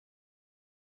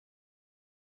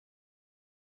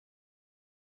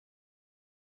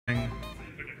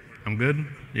I'm good?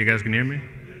 You guys can hear me?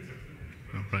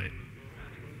 All right.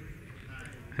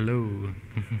 Hello.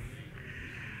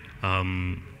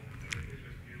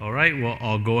 All right, well,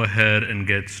 I'll go ahead and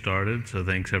get started. So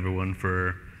thanks, everyone,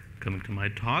 for coming to my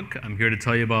talk. I'm here to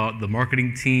tell you about the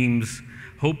marketing team's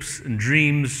hopes and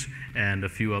dreams and a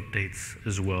few updates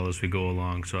as well as we go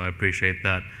along. So I appreciate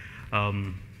that.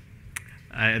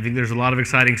 I think there's a lot of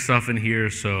exciting stuff in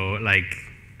here. So,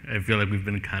 I feel like we've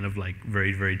been kind of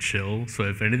very, very chill. So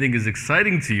if anything is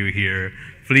exciting to you here,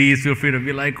 please feel free to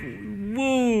be like,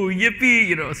 whoa,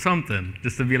 yippee, something.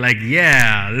 Just to be like,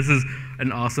 yeah, this is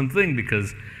an awesome thing,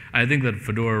 because I think that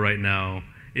Fedora right now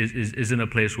is in a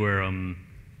place where,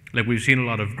 we've seen a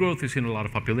lot of growth, we've seen a lot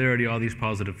of popularity, all these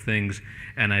positive things,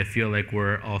 and I feel like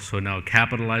we're also now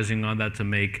capitalizing on that to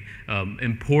make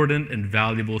important and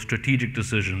valuable strategic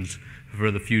decisions for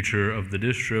the future of the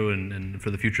distro and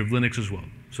for the future of Linux as well.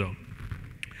 So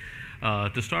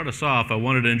to start us off, I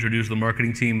wanted to introduce the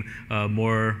marketing team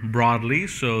more broadly.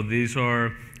 So these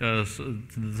are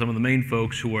some of the main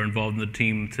folks who are involved in the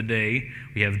team today.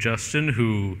 We have Justin,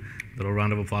 who, little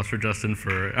round of applause for Justin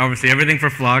for obviously everything for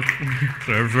Flock.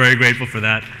 So we're very grateful for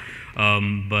that.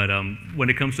 But when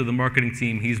it comes to the marketing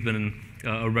team, he's been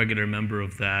a regular member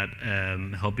of that,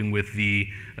 helping with the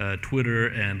Twitter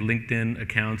and LinkedIn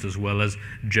accounts, as well as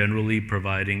generally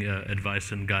providing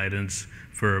advice and guidance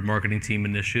for marketing team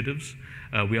initiatives.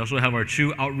 We also have our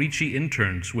two outreachy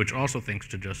interns, which also thanks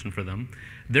to Justin for them.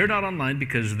 They're not online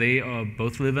because they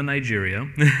both live in Nigeria,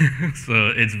 so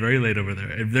it's very late over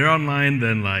there. If they're online,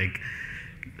 then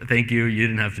thank you, you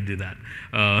didn't have to do that.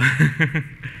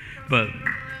 But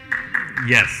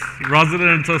yes, Rosalind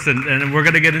and Tosin, and we're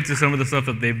going to get into some of the stuff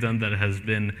that they've done that has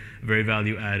been very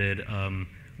value added.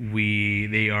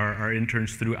 They are our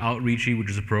interns through Outreachy, which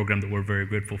is a program that we're very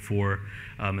grateful for,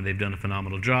 and they've done a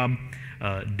phenomenal job.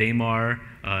 Damar,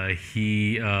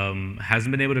 he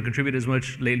hasn't been able to contribute as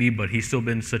much lately, but he's still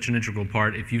been such an integral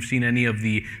part. If you've seen any of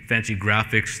the fancy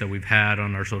graphics that we've had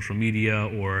on our social media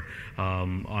or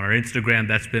on our Instagram,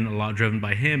 that's been a lot driven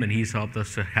by him, and he's helped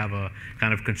us to have a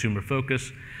kind of consumer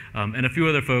focus. And a few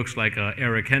other folks like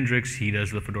Eric Hendricks, he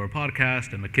does the Fedora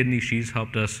podcast, and McKidney, she's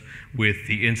helped us with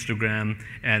the Instagram,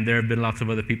 and there have been lots of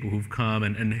other people who've come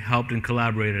and helped and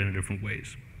collaborated in different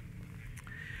ways.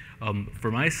 For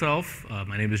myself,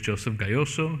 my name is Joseph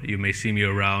Gayoso. You may see me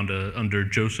around under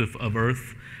Joseph of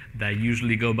Earth. That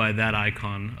usually go by that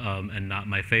icon and not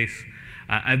my face.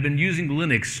 I've been using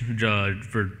Linux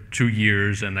for 2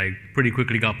 years, and I pretty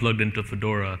quickly got plugged into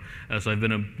Fedora. So I've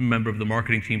been a member of the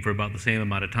marketing team for about the same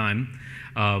amount of time.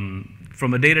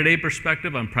 From a day-to-day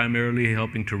perspective, I'm primarily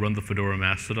helping to run the Fedora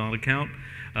Mastodon account,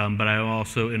 but I'm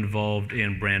also involved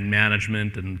in brand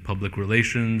management and public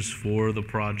relations for the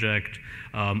project.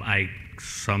 I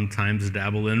sometimes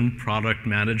dabble in product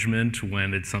management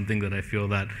when it's something that I feel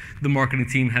that the marketing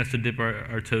team has to dip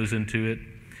our toes into it.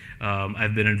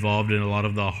 I've been involved in a lot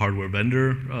of the hardware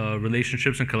vendor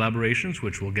relationships and collaborations,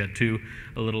 which we'll get to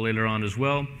a little later on as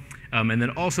well. And then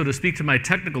also to speak to my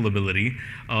technical ability,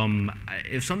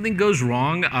 if something goes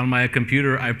wrong on my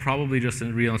computer, I probably just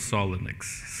reinstall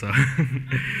Linux.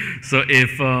 So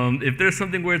if there's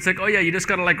something where it's like, oh yeah, you just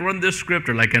gotta run this script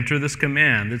or enter this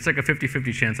command, it's like a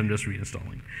 50-50 chance I'm just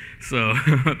reinstalling. So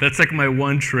that's my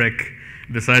one trick.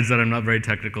 Besides that, I'm not very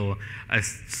technical. I'm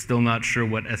still not sure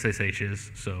what SSH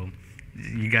is, so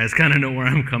you guys kind of know where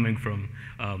I'm coming from.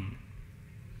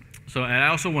 So I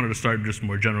also wanted to start just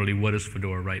more generally, what is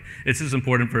Fedora, right? This is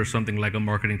important for something like a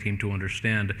marketing team to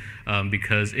understand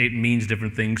because it means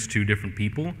different things to different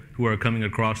people who are coming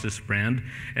across this brand.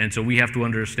 And so we have to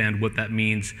understand what that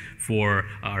means for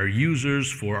our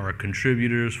users, for our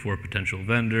contributors, for potential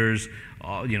vendors,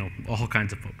 all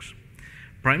kinds of folks.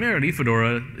 Primarily,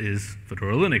 Fedora is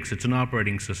Fedora Linux. It's an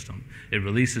operating system. It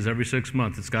releases every 6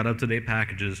 months. It's got up-to-date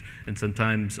packages, and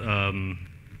sometimes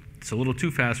it's a little too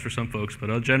fast for some folks,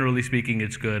 but generally speaking,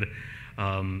 it's good.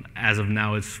 As of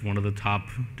now, it's one of the top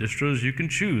distros you can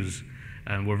choose,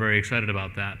 and we're very excited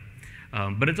about that.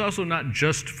 But it's also not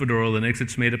just Fedora Linux.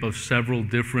 It's made up of several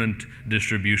different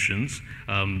distributions.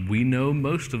 We know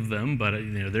most of them, but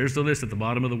there's the list at the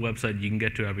bottom of the website you can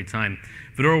get to every time.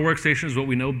 Fedora Workstation is what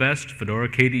we know best. Fedora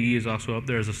KDE is also up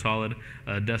there as a solid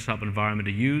desktop environment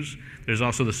to use. There's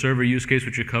also the server use case,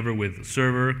 which we cover with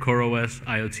server, CoreOS,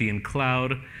 IoT, and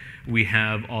cloud. We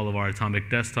have all of our atomic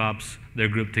desktops. They're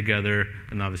grouped together,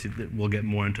 and obviously we'll get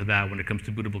more into that when it comes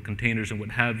to bootable containers and what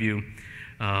have you.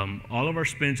 All of our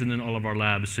spins and then all of our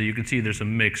labs. So you can see there's a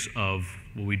mix of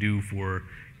what we do for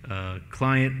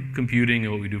client computing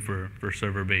and what we do for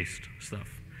server-based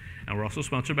stuff. And we're also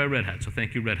sponsored by Red Hat, so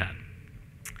thank you, Red Hat.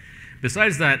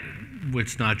 Besides that,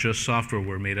 it's not just software.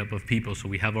 We're made up of people. So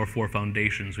we have our 4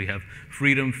 foundations. We have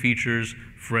freedom, features,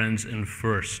 friends, and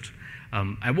first.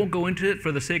 I won't go into it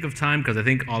for the sake of time because I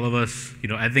think all of us,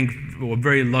 I think we're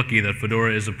very lucky that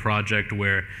Fedora is a project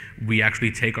where we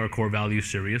actually take our core values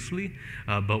seriously,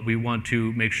 but we want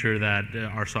to make sure that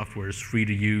our software is free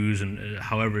to use and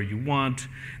however you want,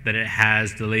 that it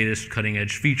has the latest cutting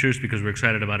edge features because we're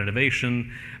excited about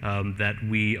innovation, that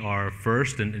we are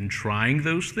first in trying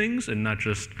those things and not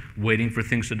just waiting for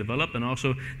things to develop, and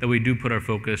also that we do put our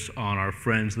focus on our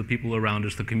friends, the people around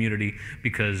us, the community,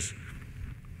 because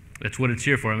that's what it's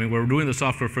here for. I mean, we're doing the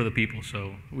software for the people,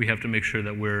 so we have to make sure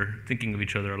that we're thinking of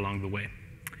each other along the way.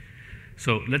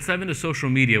 So let's dive into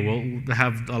social media. We'll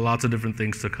have lots of different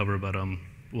things to cover, but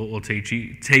we'll take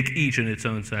each in its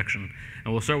own section.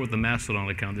 And we'll start with the Mastodon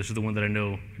account. This is the one that I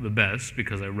know the best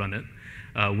because I run it.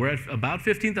 We're at about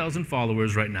 15,000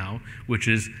 followers right now, which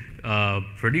is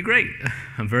pretty great.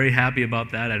 I'm very happy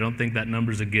about that. I don't think that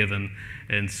number's a given,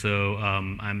 and so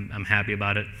I'm happy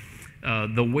about it.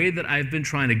 The way that I've been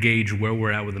trying to gauge where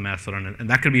we're at with the Mastodon, and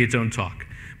that could be its own talk,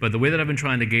 but the way that I've been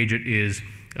trying to gauge it is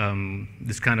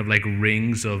this kind of like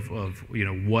rings of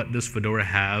what does Fedora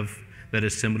have that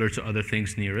is similar to other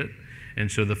things near it. And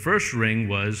so the first ring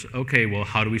was, okay, well,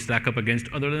 how do we stack up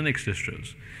against other Linux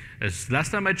distros? As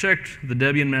last time I checked, the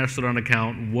Debian Mastodon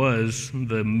account was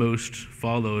the most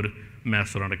followed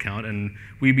Mastodon account, and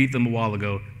we beat them a while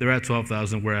ago. They're at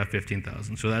 12,000, we're at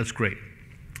 15,000, so that's great.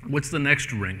 What's the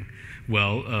next ring?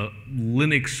 Well,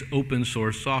 Linux open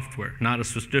source software, not a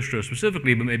distro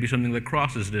specifically, but maybe something that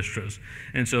crosses distros.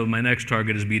 And so my next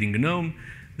target is beating GNOME.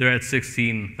 They're at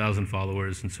 16,000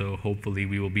 followers, and so hopefully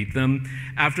we will beat them.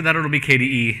 After that, it'll be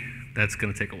KDE. That's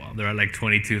going to take a while. They're at like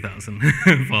 22,000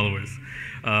 followers.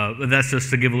 But that's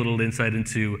just to give a little insight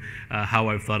into how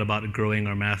I've thought about growing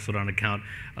our Mastodon account.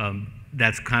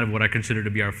 That's kind of what I consider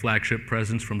to be our flagship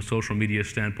presence from a social media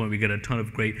standpoint. We get a ton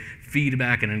of great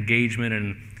feedback and engagement,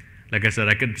 and like I said,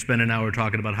 I could spend an hour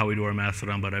talking about how we do our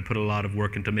Mastodon, but I put a lot of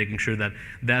work into making sure that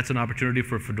that's an opportunity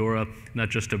for Fedora, not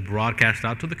just to broadcast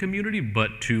out to the community, but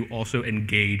to also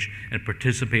engage and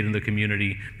participate in the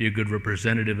community, be a good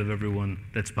representative of everyone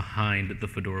that's behind the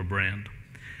Fedora brand.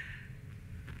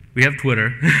 We have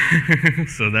Twitter,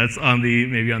 so that's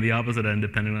maybe on the opposite end,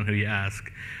 depending on who you ask,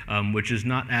 which is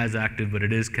not as active, but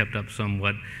it is kept up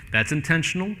somewhat. That's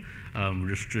intentional. We're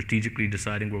just strategically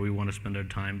deciding where we want to spend our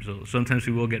time. So sometimes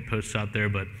we will get posts out there,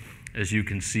 but as you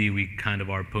can see, we kind of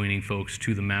are pointing folks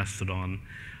to the Mastodon,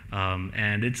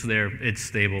 and it's there, it's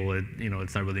stable.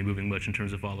 It's not really moving much in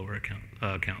terms of follower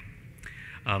count.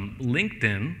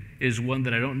 LinkedIn is one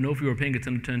that I don't know if you were paying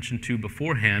attention to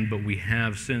beforehand, but we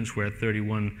have since. We're at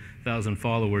 31,000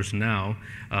 followers now.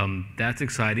 That's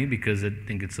exciting because I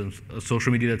think it's a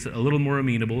social media that's a little more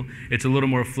amenable. It's a little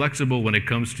more flexible when it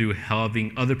comes to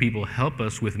having other people help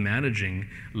us with managing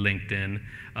LinkedIn.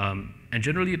 And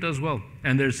generally it does well.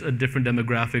 And there's a different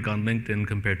demographic on LinkedIn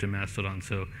compared to Mastodon,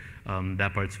 so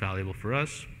that part's valuable for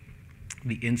us.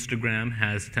 The Instagram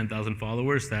has 10,000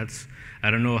 followers.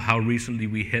 I don't know how recently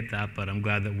we hit that, but I'm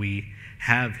glad that we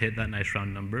have hit that nice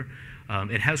round number.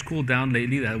 It has cooled down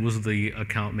lately. That was the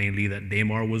account mainly that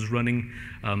Damar was running.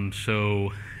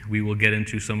 So we will get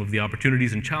into some of the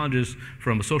opportunities and challenges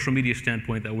from a social media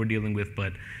standpoint that we're dealing with,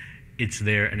 but it's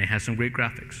there and it has some great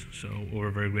graphics. So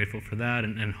we're very grateful for that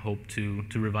and hope to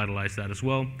revitalize that as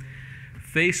well.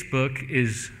 Facebook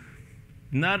is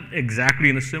not exactly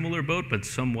in a similar boat, but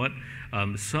somewhat.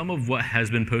 Some of what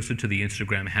has been posted to the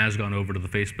Instagram has gone over to the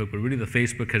Facebook, but really the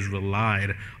Facebook has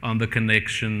relied on the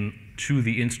connection to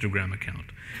the Instagram account.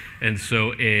 And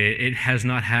so it has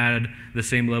not had the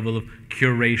same level of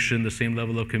curation, the same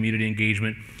level of community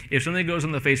engagement. If something goes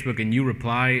on the Facebook and you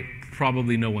reply,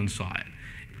 probably no one saw it.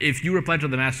 If you reply to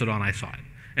the Mastodon, I saw it.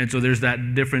 And so there's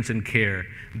that difference in care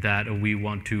that we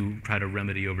want to try to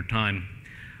remedy over time.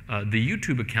 The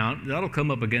YouTube account, that'll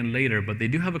come up again later, but they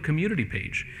do have a community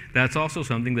page. That's also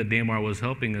something that Damar was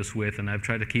helping us with, and I've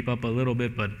tried to keep up a little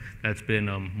bit, but that's been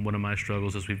one of my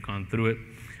struggles as we've gone through it.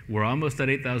 We're almost at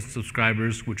 8,000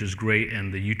 subscribers, which is great,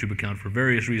 and the YouTube account, for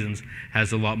various reasons,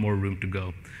 has a lot more room to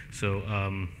go. So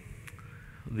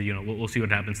we'll see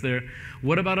what happens there.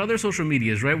 What about other social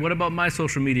medias, right? What about my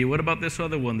social media? What about this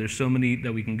other one? There's so many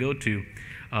that we can go to.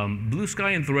 Blue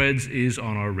Sky and Threads is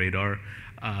on our radar.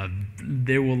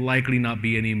 There will likely not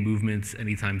be any movements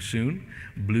anytime soon.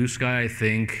 Blue Sky, I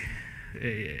think,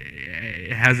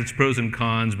 it has its pros and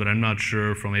cons, but I'm not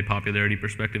sure from a popularity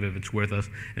perspective if it's worth us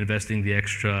investing the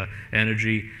extra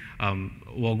energy.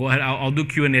 Well, go ahead. I'll do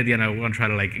Q&A at the end. I want to try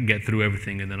to get through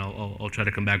everything, and then I'll try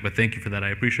to come back. But thank you for that. I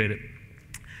appreciate it.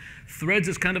 Threads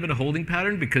is kind of in a holding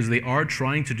pattern because they are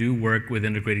trying to do work with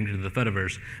integrating to the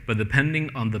Fediverse, but depending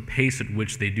on the pace at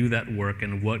which they do that work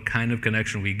and what kind of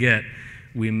connection we get,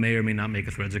 we may or may not make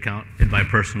a Threads account, in my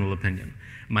personal opinion.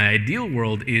 My ideal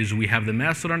world is we have the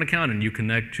Mastodon account and you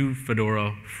connect to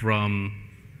Fedora through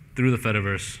the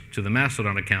Fediverse to the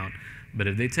Mastodon account, but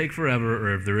if they take forever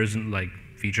or if there isn't like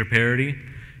feature parity,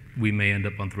 we may end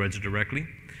up on Threads directly.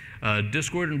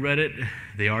 Discord and Reddit,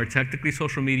 they are technically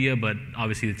social media, but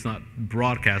obviously it's not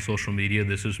broadcast social media.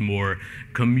 This is more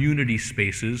community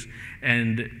spaces,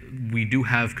 and we do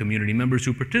have community members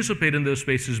who participate in those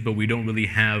spaces, but we don't really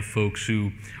have folks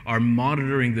who are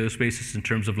monitoring those spaces in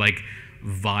terms of like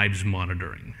vibes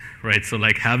monitoring, right? So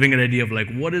like having an idea of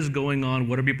like what is going on,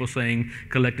 what are people saying,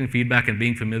 collecting feedback and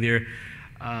being familiar.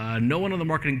 No one on the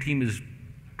marketing team is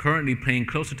currently paying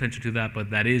close attention to that, but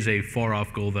that is a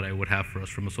far-off goal that I would have for us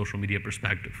from a social media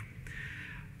perspective.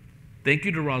 Thank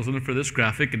you to Rosalind for this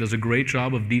graphic. It does a great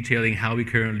job of detailing how we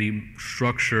currently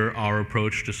structure our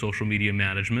approach to social media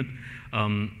management.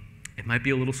 It might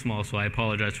be a little small, so I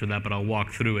apologize for that, but I'll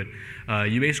walk through it.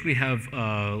 You basically have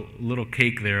a little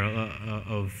cake there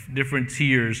of different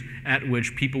tiers at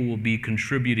which people will be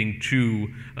contributing to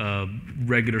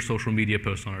regular social media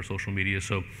posts on our social media.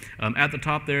 So at the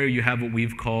top there, you have what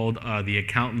we've called the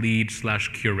account lead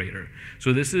 / curator.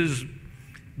 So this is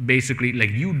basically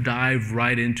like you dive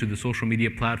right into the social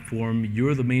media platform,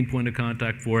 you're the main point of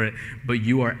contact for it, but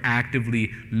you are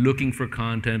actively looking for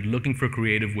content, looking for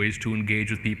creative ways to engage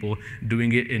with people,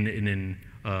 doing it in an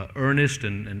earnest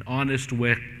and honest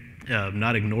way,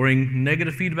 not ignoring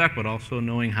negative feedback, but also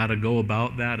knowing how to go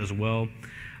about that as well.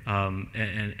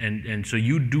 And so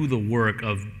you do the work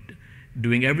of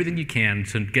doing everything you can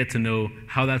to get to know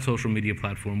how that social media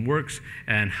platform works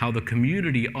and how the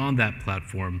community on that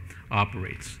platform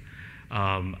operates.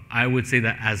 I would say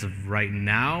that as of right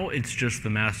now, it's just the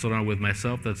Mastodon with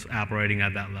myself that's operating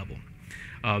at that level.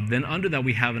 Then under that,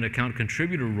 we have an account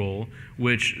contributor role,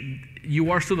 which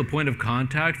you are still the point of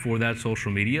contact for that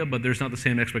social media, but there's not the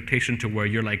same expectation to where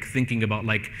you're like thinking about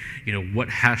like, you know, what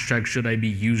hashtag should I be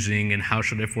using and how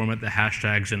should I format the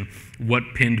hashtags and what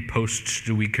pinned posts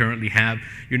do we currently have.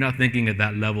 You're not thinking at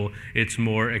that level. It's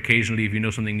more occasionally if you know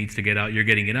something needs to get out, you're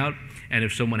getting it out. And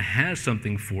if someone has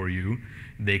something for you,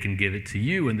 they can give it to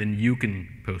you and then you can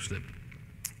post it.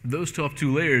 Those top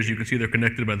two layers, you can see they're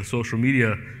connected by the social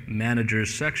media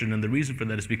managers section, and the reason for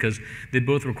that is because they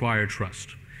both require trust.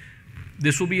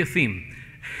 This will be a theme.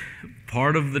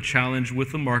 Part of the challenge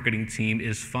with the marketing team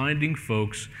is finding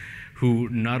folks who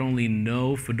not only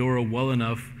know Fedora well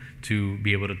enough to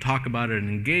be able to talk about it and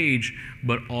engage,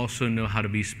 but also know how to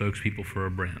be spokespeople for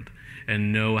a brand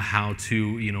and know how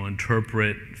to, you know,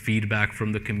 interpret feedback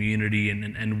from the community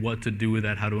and what to do with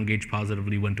that, how to engage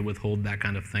positively, when to withhold, that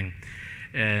kind of thing.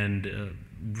 And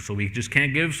so we just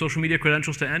can't give social media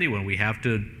credentials to anyone. We have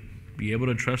to be able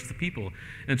to trust the people.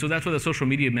 And so that's why the social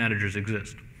media managers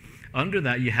exist. Under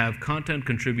that, you have content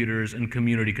contributors and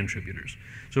community contributors.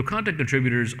 So content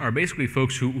contributors are basically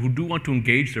folks who do want to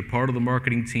engage. They're part of the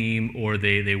marketing team, or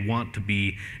they want to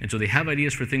be. And so they have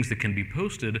ideas for things that can be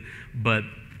posted, but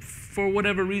for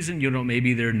whatever reason, you know,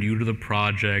 maybe they're new to the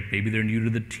project, maybe they're new to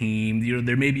the team, you know,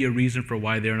 there may be a reason for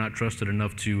why they're not trusted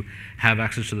enough to have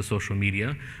access to the social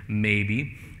media.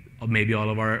 Maybe all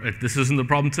of our, this isn't the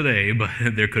problem today, but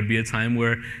there could be a time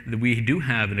where we do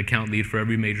have an account lead for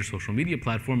every major social media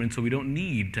platform, and so we don't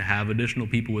need to have additional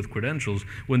people with credentials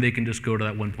when they can just go to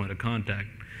that one point of contact.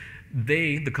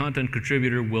 They, the content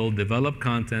contributor, will develop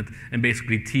content and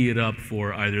basically tee it up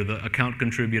for either the account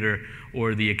contributor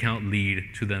or the account lead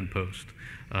to then post.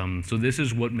 So this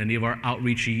is what many of our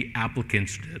outreachy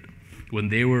applicants did. When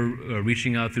they were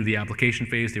reaching out through the application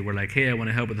phase, they were like, hey, I want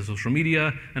to help with the social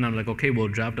media. And I'm like, okay, well,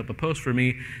 draft up a post for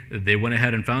me. They went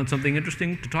ahead and found something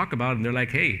interesting to talk about. And they're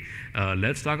like, hey,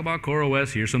 let's talk about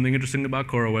CoreOS. Here's something interesting about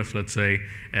CoreOS, let's say.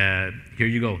 Here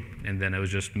you go. And then it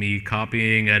was just me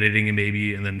copying, editing,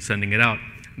 and then sending it out.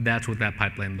 That's what that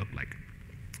pipeline looked like.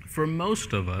 For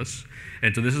most of us,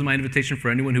 and so this is my invitation for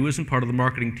anyone who isn't part of the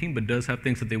marketing team but does have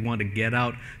things that they want to get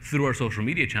out through our social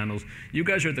media channels, you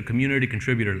guys are at the community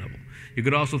contributor level. You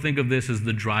could also think of this as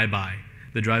the drive-by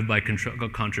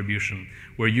contribution,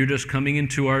 where you're just coming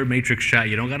into our matrix chat.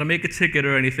 You don't got to make a ticket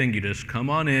or anything. You just come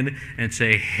on in and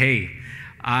say, hey,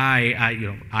 I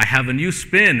have a new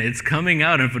spin. It's coming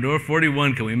out in Fedora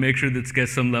 41. Can we make sure that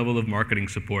gets some level of marketing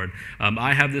support?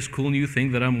 I have this cool new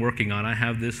thing that I'm working on. I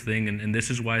have this thing, and this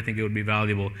is why I think it would be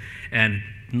valuable. And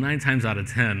 9 times out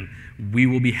of 10, we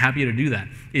will be happy to do that.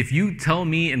 If you tell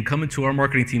me and come into our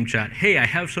marketing team chat, hey, I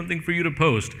have something for you to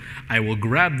post, I will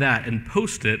grab that and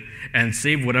post it and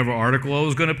save whatever article I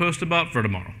was going to post about for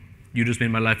tomorrow. You just made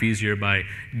my life easier by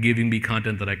giving me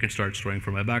content that I can start storing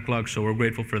for my backlog, so we're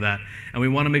grateful for that. And we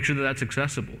want to make sure that that's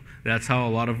accessible. That's how a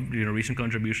lot of recent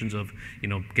contributions of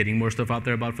getting more stuff out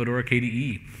there about Fedora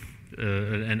KDE,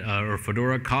 or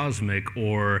Fedora Cosmic,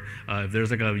 or if there's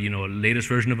like a latest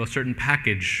version of a certain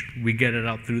package, we get it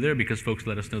out through there because folks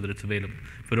let us know that it's available.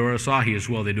 Fedora Asahi as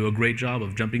well, they do a great job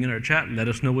of jumping in our chat, let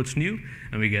us know what's new,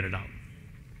 and we get it out.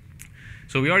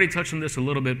 So we already touched on this a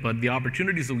little bit, but the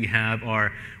opportunities that we have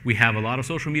are, we have a lot of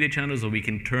social media channels that we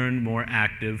can turn more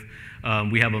active.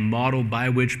 We have a model by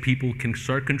which people can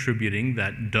start contributing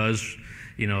that does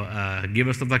give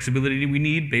us the flexibility we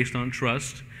need based on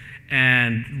trust,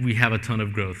 and we have a ton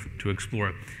of growth to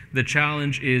explore. The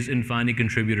challenge is in finding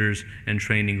contributors and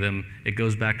training them. It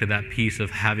goes back to that piece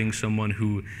of having someone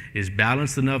who is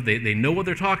balanced enough, they know what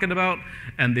they're talking about,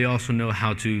 and they also know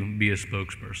how to be a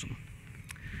spokesperson.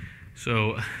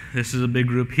 So this is a big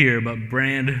group here, but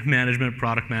brand management,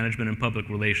 product management, and public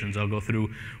relations. I'll go through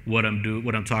what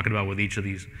I'm talking about with each of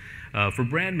these. For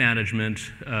brand management,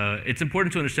 it's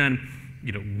important to understand,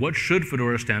 what should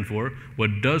Fedora stand for? What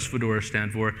does Fedora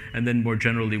stand for? And then more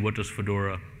generally, what does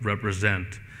Fedora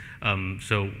represent?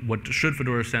 So what should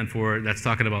Fedora stand for? That's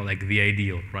talking about like the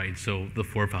ideal, right? So the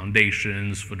 4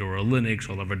 foundations, Fedora Linux,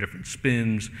 all of our different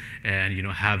spins, and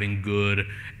having good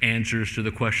answers to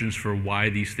the questions for why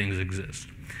these things exist.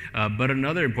 But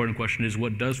another important question is,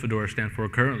 what does Fedora stand for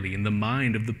currently in the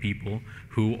mind of the people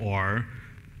who are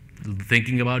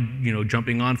thinking about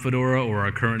jumping on Fedora, or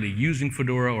are currently using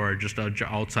Fedora, or are just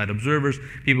outside observers,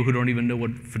 people who don't even know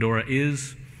what Fedora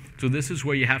is? So this is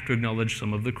where you have to acknowledge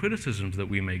some of the criticisms that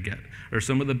we may get, or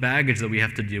some of the baggage that we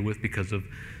have to deal with because of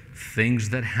things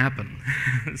that happen.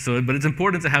 But it's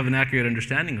important to have an accurate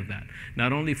understanding of that,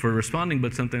 not only for responding,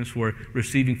 but sometimes for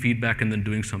receiving feedback and then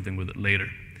doing something with it later.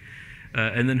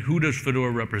 And then who does Fedora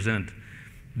represent?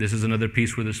 This is another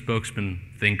piece where the spokesman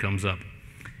thing comes up.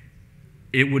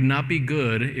 It would not be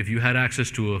good if you had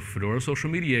access to a Fedora social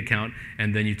media account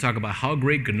and then you talk about how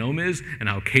great GNOME is and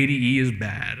how KDE is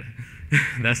bad.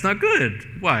 That's not good.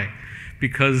 Why?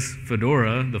 Because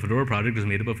Fedora, the Fedora project, is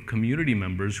made up of community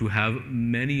members who have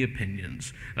many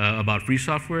opinions about free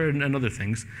software and other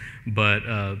things. But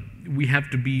you have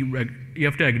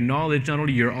to acknowledge not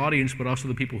only your audience, but also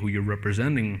the people who you're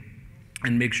representing,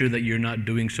 and make sure that you're not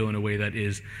doing so in a way that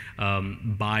is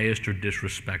biased or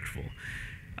disrespectful.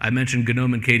 I mentioned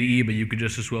GNOME and KDE, but you could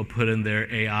just as well put in there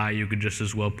AI. You could just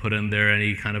as well put in there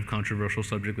any kind of controversial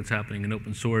subject that's happening in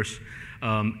open source.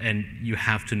 And you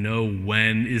have to know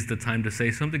when is the time to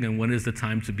say something and when is the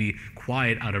time to be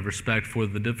quiet out of respect for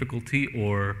the difficulty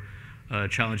or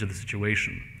challenge of the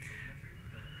situation.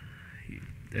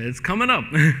 It's coming up.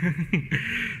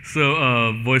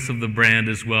 So voice of the brand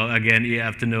as well. Again, you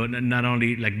have to know not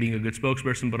only like being a good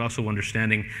spokesperson, but also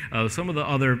understanding some of the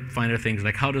other finer things,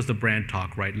 like how does the brand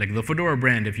talk, right? Like the Fedora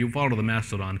brand, if you follow the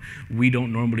Mastodon, we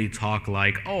don't normally talk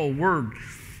like, oh,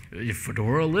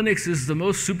 Fedora Linux is the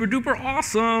most super duper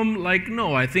awesome. Like,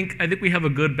 no, I think we have a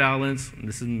good balance.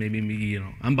 This is maybe me,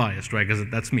 I'm biased, right? Because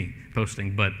that's me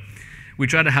posting, but we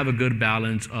try to have a good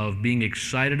balance of being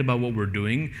excited about what we're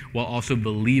doing while also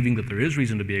believing that there is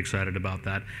reason to be excited about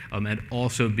that, and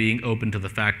also being open to the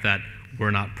fact that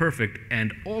we're not perfect,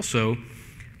 and also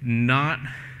not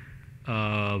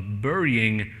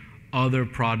burying other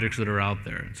projects that are out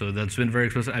there. So that's been very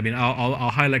explicit. I mean, I'll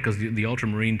highlight because the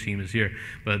Ultramarine team is here,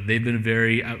 but they've been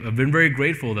I've been very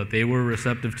grateful that they were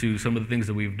receptive to some of the things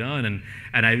that we've done,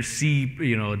 and I see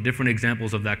different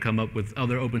examples of that come up with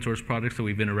other open source projects that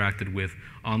we've interacted with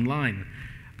online.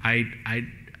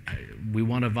 We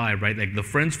want to vibe, right? Like the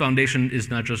Friends Foundation is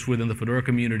not just within the Fedora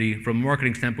community. From a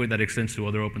marketing standpoint, that extends to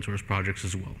other open source projects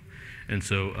as well. And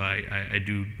so I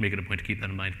do make it a point to keep that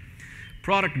in mind.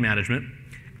 Product management.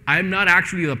 I'm not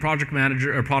actually the project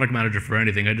manager or product manager for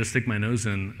anything. I just stick my nose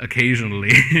in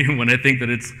occasionally when I think that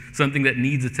it's something that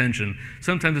needs attention.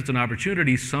 Sometimes it's an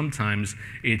opportunity. Sometimes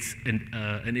it's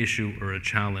an issue or a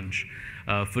challenge.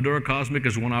 Fedora Cosmic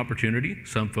is one opportunity.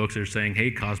 Some folks are saying, hey,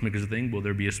 Cosmic is a thing. Will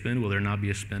there be a spin? Will there not be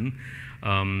a spin?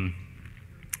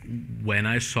 When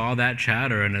I saw that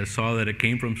chatter and I saw that it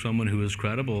came from someone who is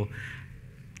credible,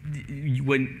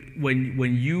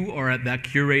 when you are at that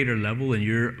curator level and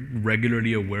you're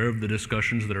regularly aware of the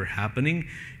discussions that are happening,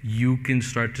 you can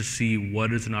start to see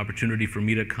what is an opportunity for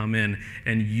me to come in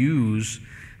and use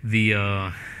the,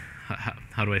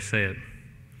 how do I say it?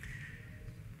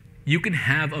 You can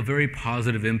have a very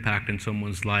positive impact in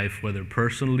someone's life, whether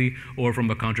personally or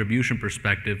from a contribution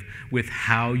perspective, with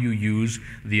how you use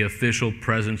the official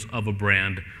presence of a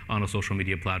brand on a social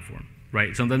media platform.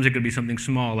 right? Sometimes it could be something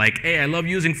small, like, hey, I love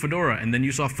using Fedora, and then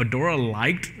you saw Fedora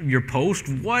liked your post.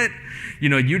 What? You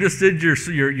know, you just did your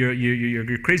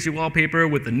crazy wallpaper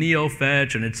with the Neo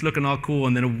fetch, and it's looking all cool,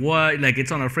 and then what? Like,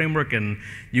 it's on our framework, and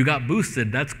you got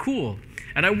boosted. That's cool.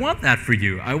 And I want that for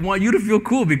you. I want you to feel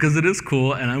cool because it is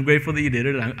cool, and I'm grateful that you did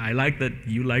it. I like that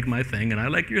you like my thing, and I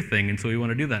like your thing, and so we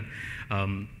want to do that.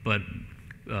 But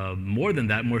more than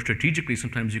that, more strategically,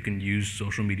 sometimes you can use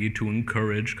social media to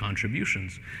encourage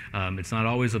contributions. It's not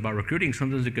always about recruiting.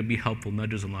 Sometimes it could be helpful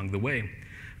nudges along the way.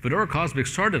 Fedora Cosmic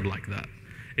started like that.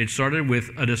 It started with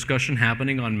a discussion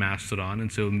happening on Mastodon, and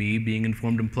so me being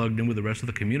informed and plugged in with the rest of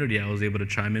the community, I was able to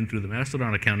chime in through the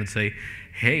Mastodon account and say,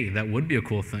 hey, that would be a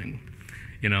cool thing.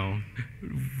 You know,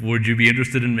 would you be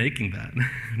interested in making that?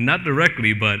 Not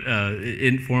directly, but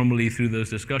informally through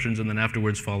those discussions, and then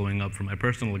afterwards following up from my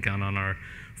personal account on our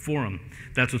forum.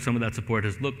 That's what some of that support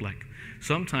has looked like.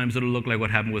 Sometimes it'll look like what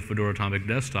happened with Fedora Atomic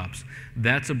Desktops.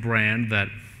 That's a brand that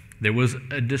there was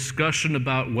a discussion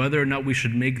about whether or not we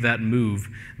should make that move.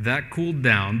 That cooled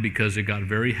down because it got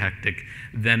very hectic.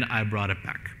 Then I brought it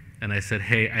back. And I said,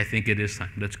 hey, I think it is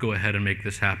time. Let's go ahead and make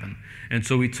this happen. And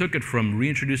so we took it from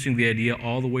reintroducing the idea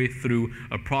all the way through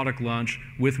a product launch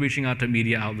with reaching out to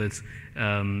media outlets.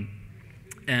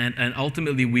 And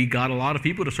ultimately, we got a lot of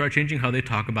people to start changing how they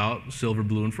talk about Silver,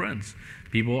 Blue, and Friends.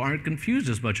 People aren't confused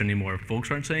as much anymore.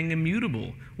 Folks aren't saying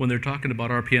immutable when they're talking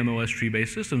about RPM OS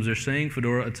tree-based systems. They're saying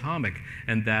Fedora Atomic.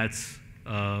 And that's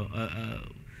an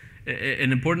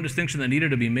important distinction that needed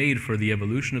to be made for the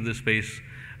evolution of this space.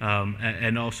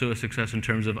 And also a success in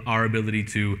terms of our ability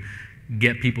to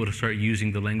get people to start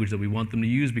using the language that we want them to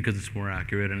use because it's more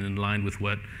accurate and in line with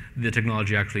what the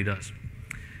technology actually does.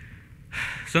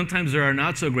 Sometimes there are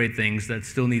not so great things that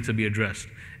still need to be addressed.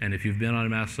 And if you've been on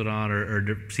Mastodon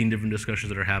or seen different discussions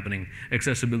that are happening,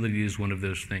 accessibility is one of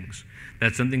those things.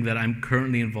 That's something that I'm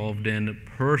currently involved in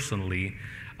personally.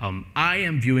 I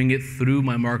am viewing it through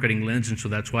my marketing lens, and so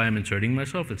that's why I'm inserting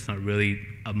myself. It's not really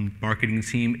a marketing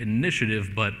team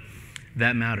initiative, but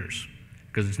that matters.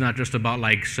 Because it's not just about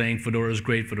like saying Fedora is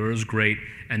great,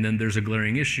 and then there's a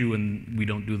glaring issue and we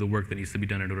don't do the work that needs to be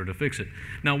done in order to fix it.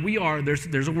 Now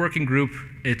there's a working group,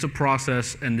 it's a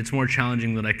process, and it's more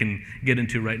challenging than I can get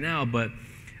into right now, but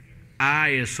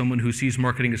I, as someone who sees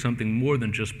marketing as something more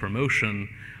than just promotion,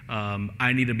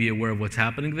 I need to be aware of what's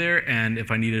happening there, and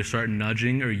if I need to start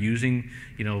nudging or using,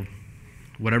 you know,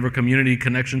 whatever community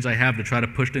connections I have to try to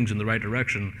push things in the right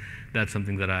direction, that's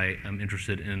something that I am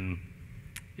interested in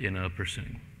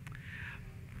pursuing.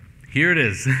 Here it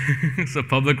is. So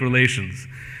public relations.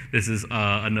 This is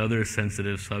another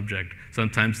sensitive subject.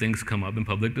 Sometimes things come up in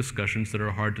public discussions that are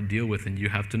hard to deal with, and you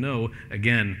have to know,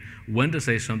 again, when to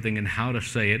say something and how to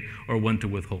say it, or when to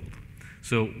withhold.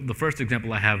 So the first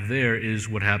example I have there is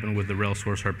what happened with the rel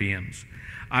source RPMs.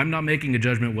 I'm not making a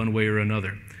judgment one way or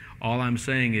another. All I'm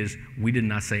saying is we did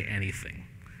not say anything.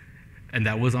 And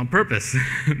that was on purpose.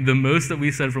 The most that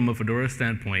we said from a Fedora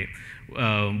standpoint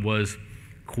was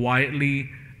quietly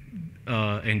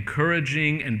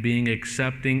encouraging and being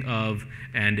accepting of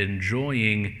and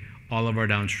enjoying all of our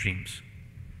downstreams.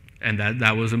 And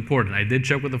that was important. I did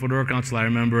check with the Fedora Council. I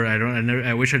remember,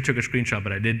 I wish I took a screenshot,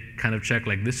 but I did kind of check,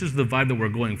 like, this is the vibe that we're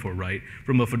going for, right?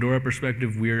 From a Fedora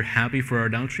perspective, we're happy for our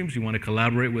downstreams. We want to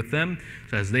collaborate with them.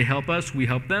 So as they help us, we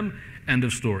help them. End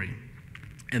of story.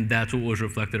 And that's what was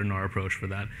reflected in our approach for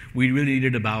that. We really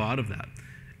needed to bow out of that.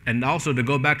 And also to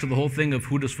go back to the whole thing of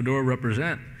who does Fedora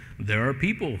represent, there are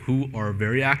people who are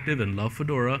very active and love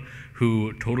Fedora,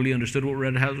 who totally understood what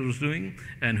Red Hat was doing,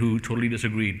 and who totally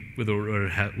disagreed with what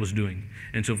Red Hat was doing.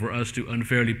 And so for us to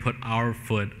unfairly put our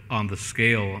foot on the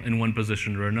scale in one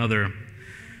position or another,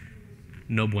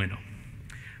 no bueno.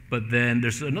 But then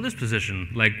there's another position,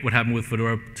 like what happened with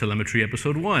Fedora Telemetry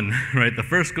Episode 1, right? The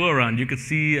first go-around, you could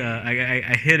see,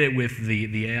 I hit it with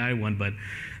the AI one, but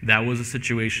that was a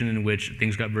situation in which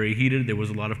things got very heated. There was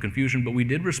a lot of confusion, but we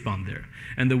did respond there.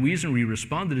 And the reason we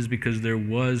responded is because there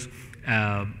was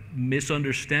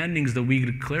misunderstandings that we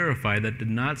could clarify that did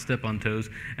not step on toes,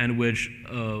 and which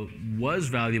was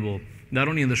valuable, not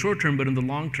only in the short term, but in the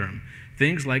long term.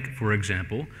 Things like, for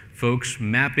example, folks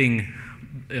mapping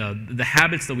the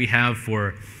habits that we have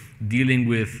for dealing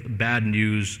with bad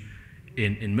news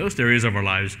in most areas of our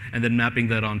lives, and then mapping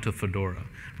that onto Fedora,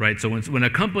 right? So when a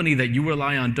company that you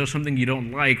rely on does something you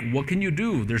don't like, what can you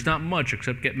do? There's not much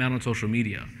except get mad on social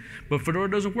media. But Fedora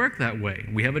doesn't work that way.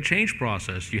 We have a change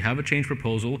process. You have a change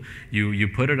proposal. You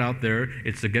put it out there.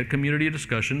 It's the get community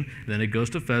discussion. Then it goes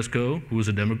to FESCO, who is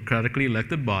a democratically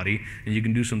elected body, and you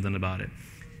can do something about it.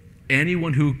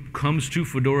 anyone who comes to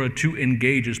Fedora to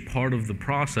engage is part of the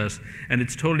process, and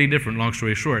it's totally different, long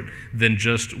story short, than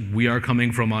just we are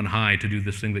coming from on high to do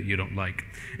this thing that you don't like.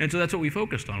 And so that's what we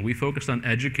focused on. We focused on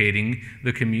educating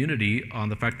the community on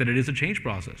the fact that it is a change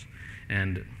process.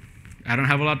 And I don't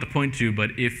have a lot to point to,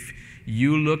 but if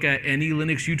you look at any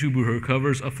Linux YouTuber who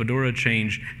covers a Fedora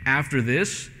change after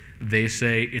this, they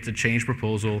say it's a change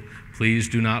proposal. Please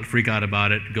do not freak out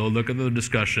about it. Go look at the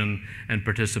discussion and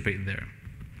participate there.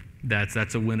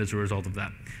 That's a win as a result of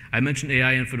that. I mentioned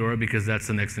AI in Fedora because that's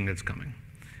the next thing that's coming.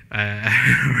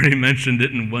 I already mentioned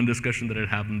it in one discussion that had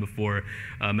happened before,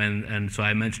 and so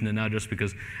I mentioned it now just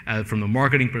because from a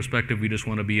marketing perspective, we just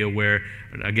want to be aware,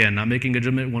 again, not making a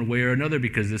judgment one way or another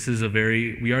because this is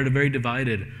we are very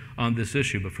divided on this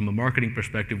issue, but from a marketing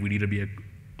perspective, we need to be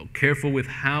careful with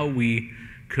how we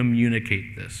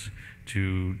communicate this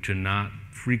to not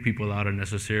freak people out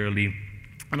unnecessarily,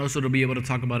 and also to be able to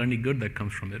talk about any good that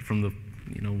comes from it, from the,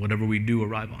 whatever we do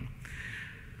arrive on.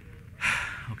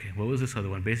 Okay, what was this other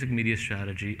one? Basic media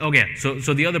strategy. Okay, so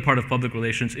the other part of public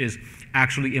relations is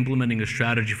actually implementing a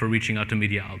strategy for reaching out to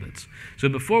media outlets. So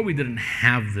before we didn't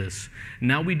have this.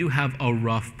 Now we do have a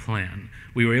rough plan.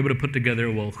 We were able to put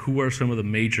together, well, who are some of the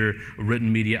major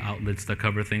written media outlets that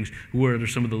cover things? Who are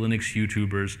some of the Linux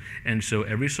YouTubers? And so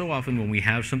every so often when we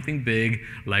have something big,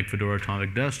 like Fedora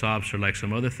Atomic Desktops or like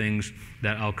some other things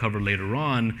that I'll cover later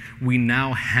on, we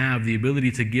now have the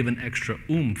ability to give an extra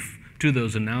oomph to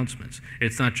those announcements.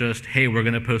 It's not just, hey, we're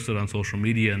going to post it on social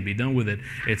media and be done with it.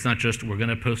 It's not just, we're going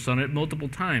to post on it multiple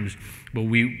times. But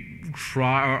we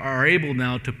are able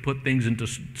now to put things into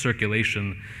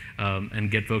circulation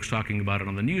and get folks talking about it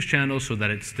on the news channels so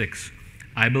that it sticks.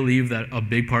 I believe that a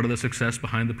big part of the success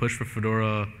behind the push for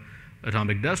Fedora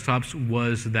Atomic Desktops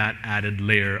was that added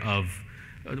layer of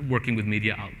working with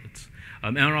media outlets.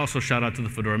 And also shout out to the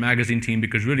Fedora Magazine team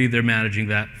because really they're managing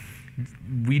that.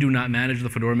 We do not manage the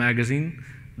Fedora magazine,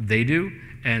 they do,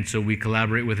 and so we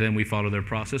collaborate with them, we follow their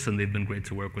process, and they've been great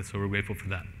to work with, so we're grateful for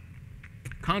that.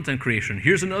 Content creation.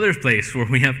 Here's another place where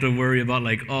we have to worry about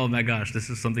like, oh my gosh, this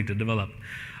is something to develop.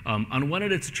 On one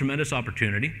end, it's a tremendous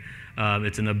opportunity.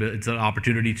 It's an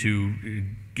opportunity to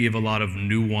give a lot of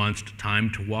nuanced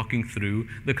time to walking through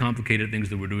the complicated things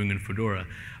that we're doing in Fedora.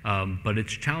 But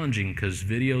it's challenging because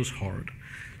video's hard.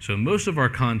 So most of our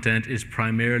content is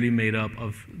primarily made up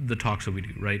of the talks that we do,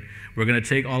 right? We're going to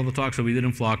take all of the talks that we did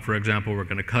in Flock, for example, we're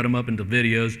going to cut them up into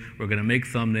videos, we're going to make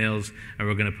thumbnails, and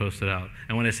we're going to post it out.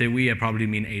 And when I say we, I probably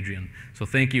mean Adrian. So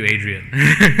thank you, Adrian.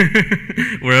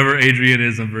 Wherever Adrian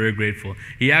is, I'm very grateful.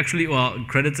 He actually, well,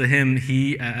 credit to him,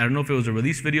 I don't know if it was a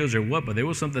release videos or what, but there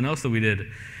was something else that we did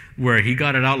where he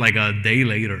got it out like a day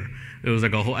later. It was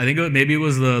like a whole, I think maybe it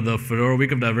was the Fedora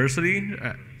Week of Diversity.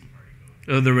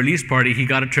 The release party, he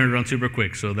got it turned around super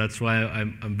quick, so that's why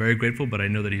I'm very grateful, but I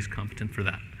know that he's competent for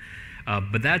that.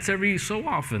 But that's every so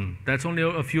often. That's only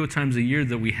a few times a year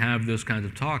that we have those kinds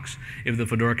of talks. If the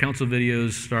Fedora Council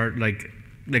videos start, like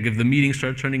if the meetings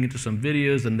start turning into some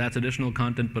videos, then that's additional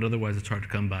content, but otherwise it's hard to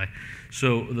come by.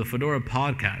 So the Fedora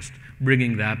podcast,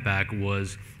 bringing that back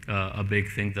was a big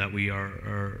thing that we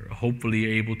are hopefully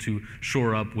able to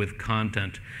shore up with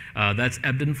content. That's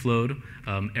ebbed and flowed.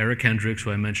 Eric Hendricks,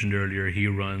 who I mentioned earlier, he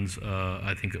runs,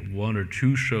 I think, 1 or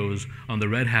 2 shows on the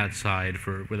Red Hat side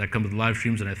where that comes with live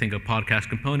streams and I think a podcast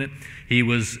component. He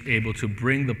was able to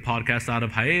bring the podcast out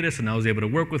of hiatus, and I was able to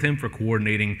work with him for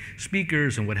coordinating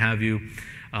speakers and what have you.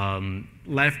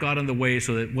 Life got in the way,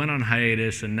 so it went on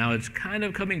hiatus, and now it's kind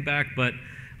of coming back, but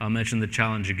I'll mention the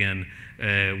challenge again.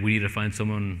 We need to find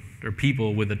someone or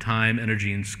people with the time,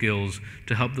 energy, and skills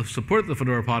to help support the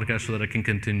Fedora podcast so that it can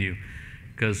continue.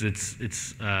 Because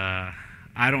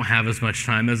I don't have as much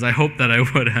time as I hope that I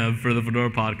would have for the Fedora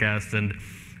podcast, and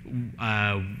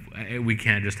we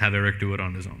can't just have Eric do it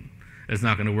on his own. It's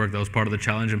not going to work. That was part of the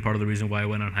challenge and part of the reason why I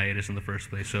went on hiatus in the first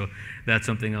place. So that's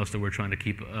something else that we're trying to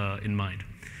keep in mind.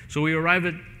 So we arrive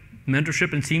at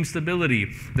mentorship and team stability.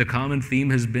 The common theme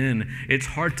has been, it's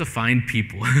hard to find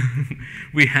people.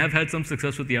 We have had some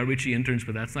success with the outreachy interns,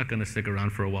 but that's not going to stick around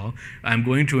for a while. I'm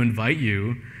going to invite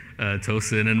you,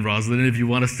 Tosin and Rosalind, if you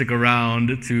want to stick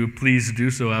around, to please do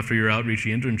so after your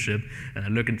outreachy internship. And I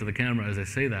look into the camera as I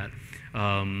say that.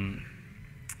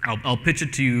 I'll pitch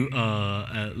it to you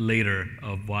later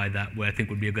of why I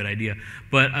think would be a good idea.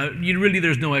 But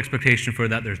there's no expectation for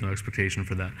that. There's no expectation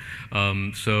for that.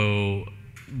 So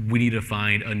we need to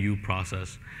find a new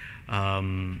process.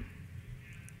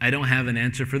 I don't have an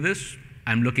answer for this.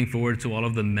 I'm looking forward to all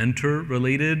of the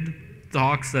mentor-related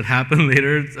talks that happen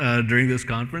later during this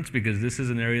conference, because this is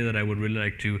an area that I would really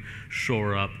like to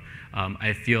shore up.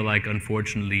 I feel like,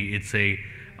 unfortunately, it's a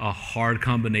a hard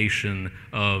combination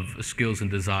of skills and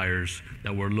desires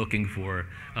that we're looking for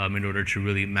in order to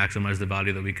really maximize the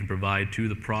value that we can provide to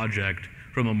the project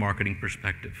from a marketing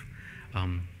perspective.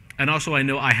 And also, I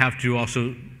know I have to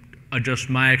also adjust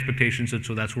my expectations, and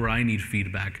so that's where I need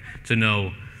feedback to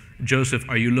know, Joseph,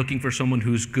 are you looking for someone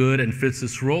who's good and fits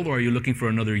this role, or are you looking for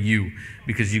another you?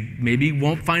 Because you maybe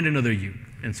won't find another you.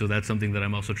 And so that's something that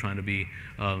I'm also trying to be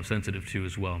sensitive to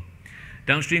as well.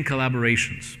 Downstream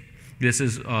collaborations. This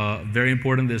is very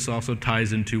important. This also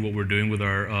ties into what we're doing with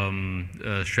our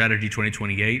strategy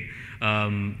 2028.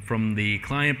 From the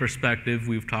client perspective,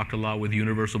 we've talked a lot with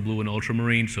Universal Blue and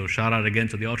Ultramarine, so shout out again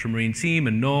to the Ultramarine team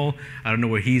and Noel. I don't know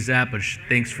where he's at, but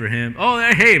thanks for him. Oh,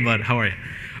 hey, bud, how are you?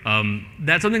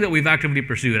 That's something that we've actively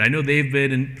pursued. I know they've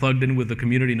been plugged in with the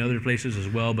community in other places as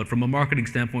well, but from a marketing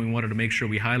standpoint, we wanted to make sure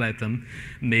we highlight them.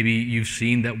 Maybe you've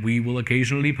seen that we will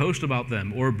occasionally post about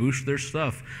them or boost their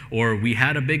stuff, or we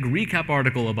had a big recap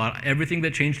article about everything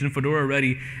that changed in Fedora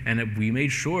already, and we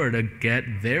made sure to get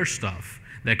their stuff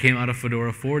that came out of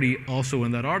Fedora 40 also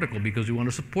in that article, because we want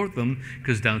to support them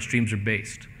because downstreams are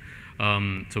based.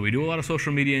 So we do a lot of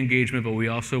social media engagement, but we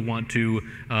also want to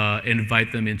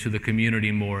invite them into the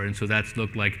community more. And so that's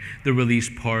looked like the release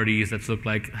parties, that's looked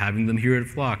like having them here at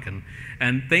Flock.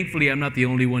 And thankfully, I'm not the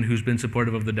only one who's been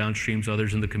supportive of the downstreams.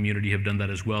 Others in the community have done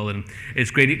that as well. And it's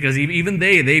great because even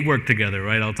they work together,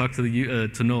 right? I'll talk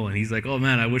to Noel, and he's like, oh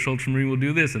man, I wish Ultramarine will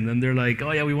do this. And then they're like,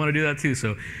 oh yeah, we want to do that too.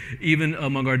 So even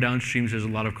among our downstreams, there's a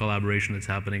lot of collaboration that's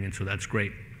happening, and so that's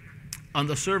great. On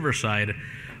the server side,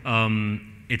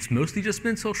 it's mostly just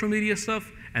been social media stuff,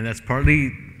 and that's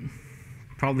probably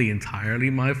entirely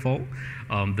my fault.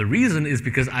 The reason is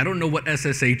because I don't know what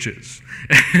SSH is.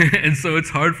 And so it's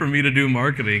hard for me to do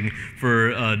marketing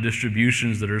for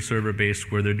distributions that are server-based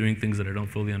where they're doing things that I don't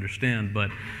fully understand.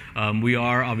 But we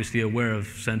are obviously aware of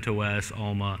CentOS,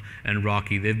 Alma, and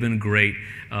Rocky. They've been great,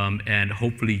 and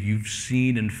hopefully you've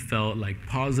seen and felt like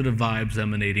positive vibes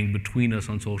emanating between us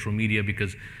on social media,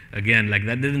 because again, like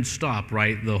that didn't stop,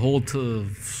 right? The whole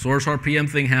source RPM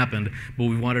thing happened, but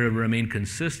we wanted to remain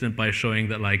consistent by showing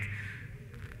that, like,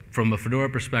 from a Fedora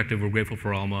perspective, we're grateful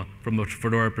for Alma. From a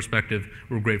Fedora perspective,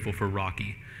 we're grateful for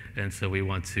Rocky. And so we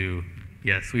want to,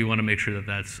 yes, we want to make sure that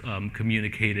that's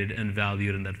communicated and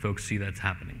valued and that folks see that's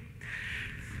happening.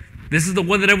 This is the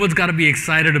one that everyone's got to be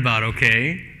excited about,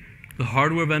 okay? The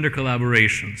hardware vendor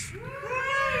collaborations.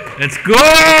 Let's go!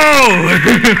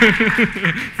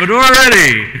 Fedora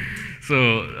Ready!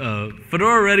 So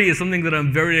Fedora Ready is something that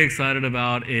I'm very excited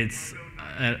about. It's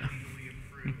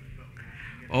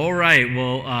all right,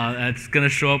 well, that's going to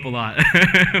show up a lot.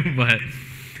 But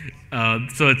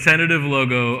so a tentative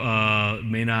logo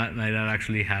may not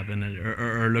actually happen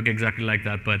or look exactly like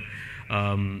that, but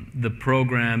the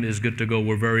program is good to go.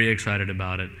 We're very excited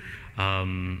about it.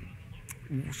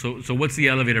 So what's the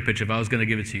elevator pitch if I was going to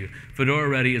give it to you? Fedora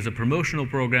Ready is a promotional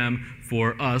program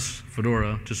for us,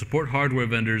 Fedora, to support hardware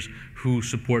vendors who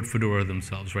support Fedora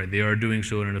themselves, right? They are doing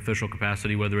so in an official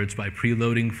capacity, whether it's by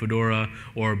preloading Fedora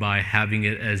or by having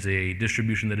it as a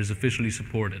distribution that is officially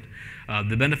supported.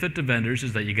 The benefit to vendors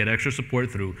is that you get extra support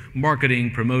through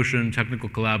marketing, promotion, technical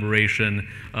collaboration,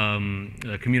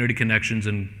 community connections,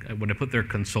 and when I put there,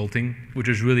 consulting, which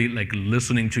is really like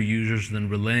listening to users and then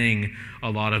relaying a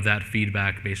lot of that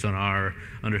feedback based on our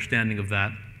understanding of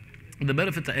that. The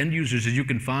benefit to end users is you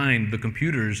can find the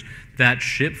computers that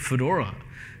ship Fedora.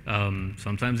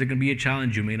 Sometimes it can be a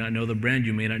challenge. You may not know the brand.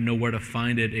 You may not know where to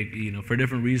find it. For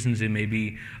different reasons, it may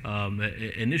be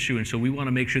an issue. And so we want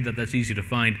to make sure that that's easy to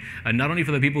find. And not only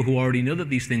for the people who already know that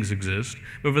these things exist,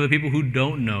 but for the people who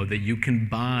don't know that you can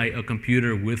buy a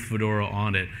computer with Fedora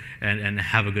on it and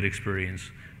have a good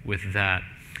experience with that.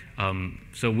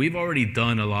 So we've already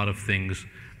done a lot of things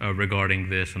regarding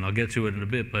this, and I'll get to it in a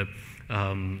bit. But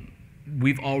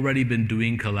we've already been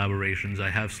doing collaborations.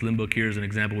 I have Slimbook here as an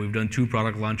example. We've done 2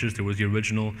 product launches. There was the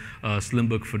original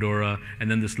Slimbook Fedora and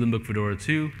then the Slimbook Fedora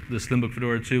 2. The Slimbook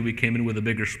Fedora 2, we came in with a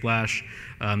bigger splash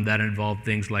that involved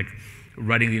things like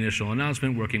writing the initial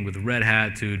announcement, working with Red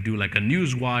Hat to do like a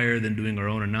news wire, then doing our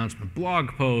own announcement blog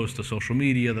post, the social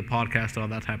media, the podcast, all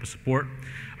that type of support.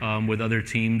 With other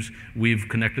teams, we've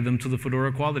connected them to the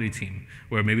Fedora quality team,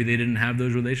 where maybe they didn't have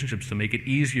those relationships, to make it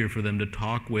easier for them to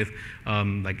talk with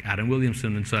like Adam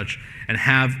Williamson and such, and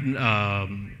have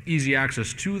easy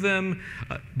access to them,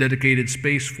 dedicated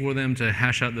space for them to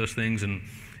hash out those things. And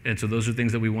so those are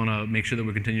things that we want to make sure that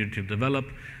we're continuing to develop.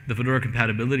 The Fedora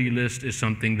compatibility list is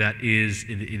something that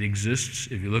it exists.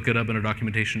 If you look it up in our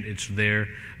documentation, it's there.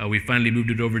 We finally moved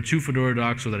it over to Fedora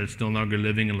docs so that it's no longer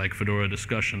living in like Fedora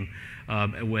discussion.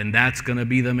 When that's going to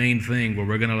be the main thing, where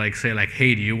we're going to like say like,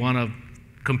 hey, do you want to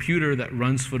computer that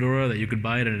runs Fedora that you could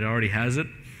buy it and it already has it,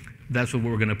 that's what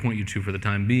we're going to point you to for the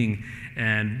time being.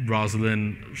 And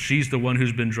Rosalind, she's the one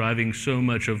who's been driving so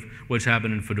much of what's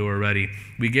happened in Fedora already.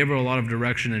 We gave her a lot of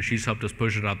direction, and she's helped us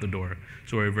push it out the door.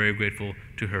 So we're very grateful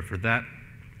to her for that.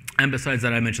 And besides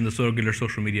that, I mentioned the regular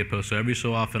social media posts. So every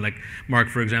so often, like Mark,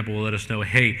 for example, will let us know,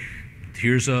 hey,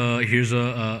 here's a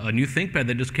new ThinkPad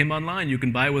that just came online. You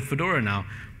can buy it with Fedora now.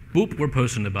 Boop, we're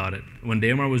posting about it. When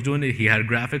Damar was doing it, he had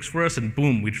graphics for us, and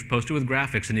boom, we posted with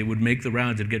graphics, and it would make the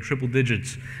rounds. It'd get triple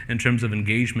digits in terms of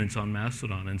engagements on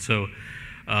Mastodon. And so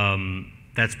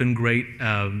that's been great.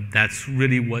 That's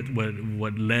really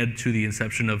what led to the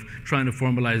inception of trying to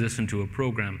formalize this into a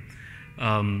program.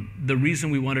 The reason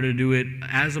we wanted to do it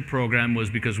as a program was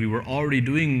because we were already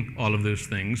doing all of those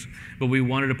things, but we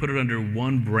wanted to put it under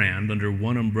one brand, under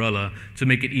one umbrella, to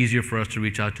make it easier for us to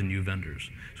reach out to new vendors.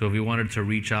 So if we wanted to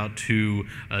reach out to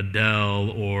a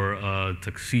Dell or a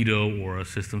Tuxedo or a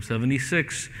System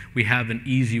 76, we have an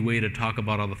easy way to talk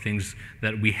about all the things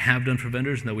that we have done for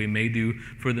vendors and that we may do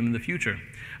for them in the future.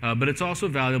 But it's also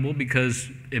valuable because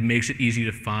it makes it easy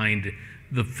to find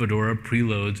the Fedora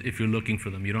preloads if you're looking for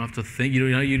them. You don't have to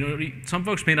think, some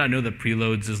folks may not know that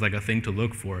preloads is like a thing to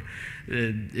look for.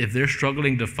 If they're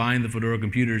struggling to find the Fedora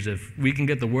computers, if we can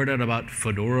get the word out about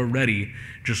Fedora Ready,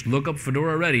 just look up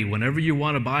Fedora Ready. Whenever you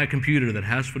want to buy a computer that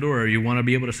has Fedora, you want to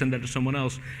be able to send that to someone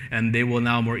else, and they will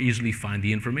now more easily find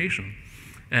the information.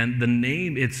 And the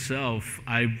name itself,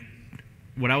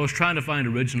 what I was trying to find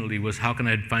originally was how can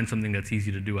I find something that's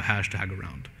easy to do a hashtag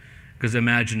around? Because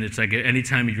imagine it's like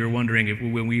anytime you're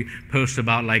wondering when we post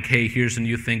about like, hey, here's a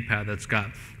new ThinkPad that's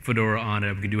got Fedora on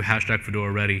it, we can do hashtag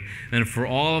Fedora Ready. And for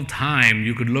all of time,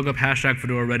 you could look up hashtag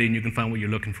Fedora Ready and you can find what you're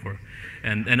looking for.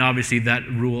 And obviously that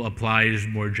rule applies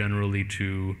more generally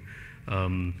to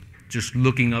just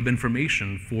looking up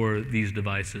information for these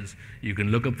devices. You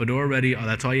can look up Fedora Ready,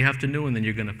 that's all you have to know, and then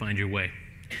you're gonna find your way.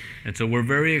 And so we're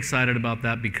very excited about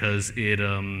that because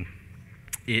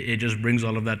it just brings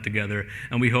all of that together,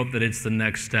 and we hope that it's the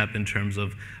next step in terms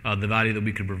of the value that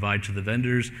we can provide to the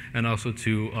vendors and also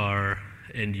to our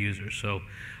end users. So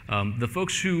the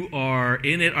folks who are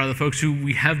in it are the folks who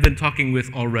we have been talking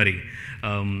with already.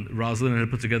 Rosalind had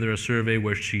put together a survey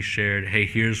where she shared, hey,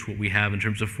 here's what we have in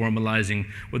terms of formalizing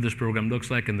what this program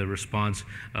looks like, and the response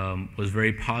was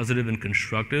very positive and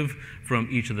constructive from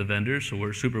each of the vendors, so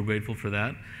we're super grateful for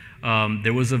that.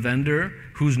 There was a vendor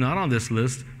who's not on this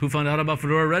list who found out about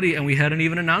Fedora Ready, and we hadn't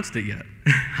even announced it yet.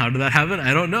 How did that happen?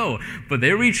 I don't know, but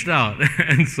they reached out,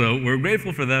 and so we're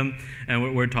grateful for them,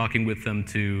 and we're talking with them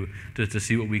to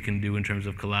see what we can do in terms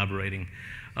of collaborating.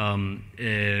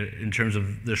 In terms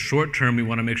of the short term, we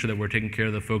want to make sure that we're taking care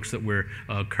of the folks that we're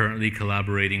currently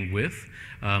collaborating with.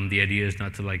 The idea is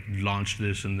not to like launch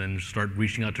this and then start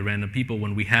reaching out to random people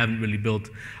when we haven't really built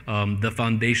the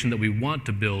foundation that we want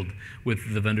to build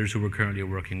with the vendors who we're currently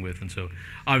working with. And so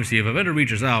obviously if a vendor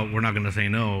reaches out, we're not going to say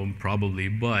no, probably,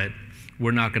 but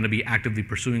we're not going to be actively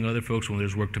pursuing other folks when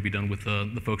there's work to be done with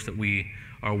the folks that we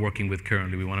are working with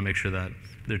currently. We want to make sure that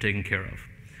they're taken care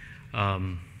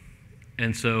of.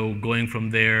 And so going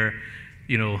from there,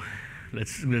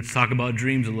 let's talk about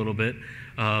dreams a little bit.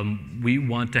 We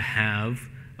want to have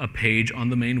a page on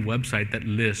the main website that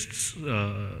lists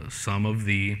some of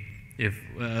a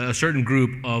certain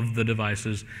group of the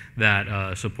devices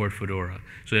that support Fedora.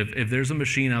 So if there's a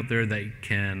machine out there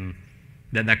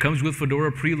that comes with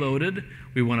Fedora preloaded,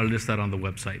 we want to list that on the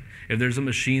website. If there's a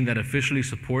machine that officially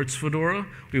supports Fedora,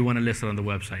 we want to list it on the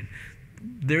website.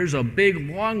 There's a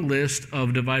big long list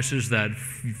of devices that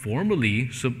formerly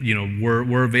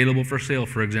were available for sale,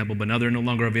 for example, but now they're no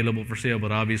longer available for sale.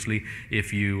 But obviously,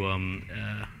 if you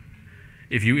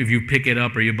pick it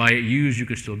up or you buy it used, you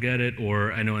could still get it.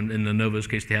 Or I know in Lenovo's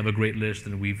case, they have a great list,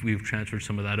 and we've transferred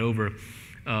some of that over.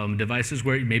 Devices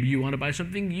where maybe you want to buy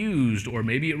something used, or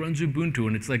maybe it runs Ubuntu,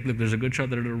 and it's like, look, there's a good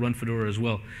shot that it'll run Fedora as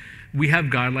well. We have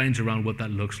guidelines around what that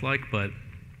looks like, but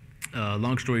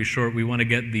long story short, we want to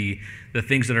get the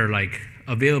things that are like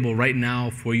available right now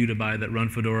for you to buy that run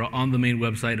Fedora on the main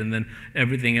website, and then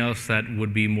everything else that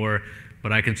would be more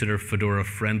what I consider Fedora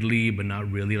friendly, but not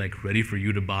really like ready for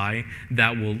you to buy,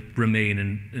 that will remain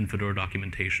in Fedora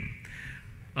documentation.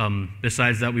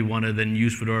 Besides that, we want to then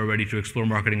use Fedora Ready to explore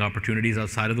marketing opportunities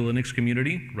outside of the Linux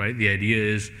community, right? The idea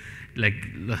is like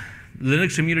the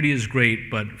Linux community is great,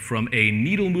 but from a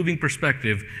needle-moving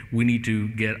perspective, we need to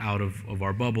get out of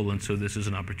our bubble, and so this is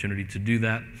an opportunity to do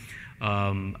that.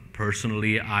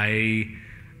 Personally,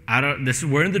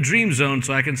 we're in the dream zone,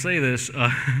 so I can say this,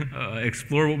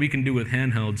 explore what we can do with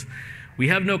handhelds. We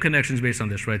have no connections based on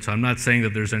this, right? So I'm not saying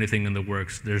that there's anything in the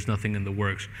works. There's nothing in the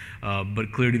works.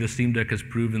 But clearly the Steam Deck has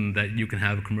proven that you can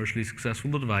have a commercially successful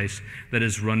device that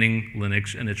is running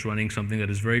Linux, and it's running something that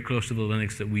is very close to the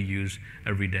Linux that we use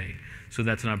every day. So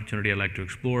that's an opportunity I'd like to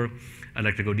explore. I'd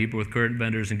like to go deeper with current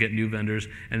vendors and get new vendors.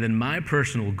 And then my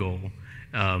personal goal,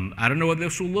 I don't know what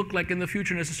this will look like in the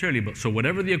future necessarily, but so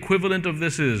whatever the equivalent of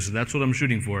this is, that's what I'm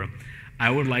shooting for. I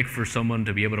would like for someone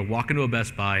to be able to walk into a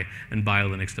Best Buy and buy a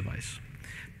Linux device.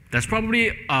 That's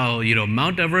probably,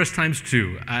 Mount Everest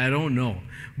 ×2. I don't know,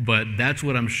 but that's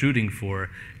what I'm shooting for.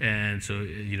 And so,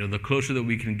 the closer that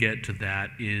we can get to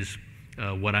that is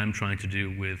what I'm trying to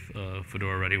do with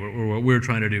Fedora Ready, or what we're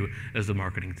trying to do as the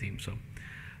marketing team. So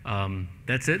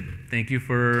that's it. Thank you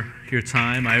for your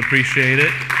time. I appreciate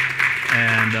it.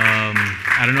 And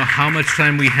I don't know how much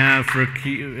time we have for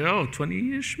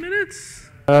 20-ish minutes?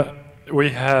 We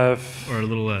have or a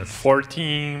little less.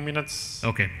 14 minutes.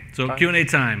 Okay, so time. Q&A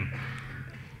time.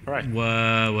 All right.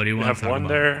 What do you want to talk about? One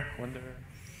there.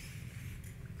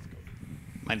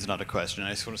 Mine's not a question. I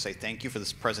just want to say thank you for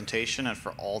this presentation and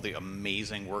for all the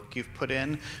amazing work you've put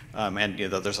in, and the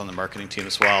others on the marketing team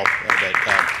as well. Thank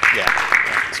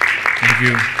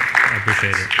you. I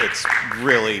appreciate it. It's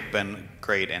really been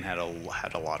great and had a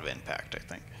lot of impact, I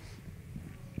think.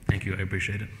 Thank you. I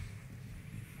appreciate it.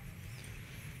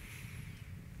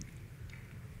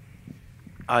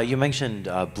 You mentioned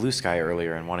Blue Sky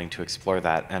earlier and wanting to explore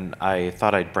that, and I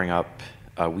thought I'd bring up,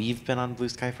 we've been on Blue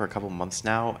Sky for a couple months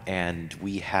now, and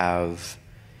we have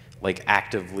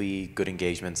actively good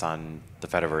engagements on the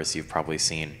Fediverse you've probably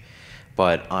seen.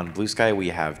 But on Blue Sky, we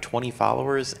have 20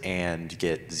 followers and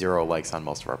get 0 likes on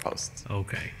most of our posts.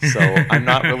 Okay. So I'm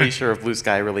not really sure if Blue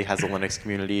Sky really has a Linux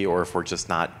community or if we're just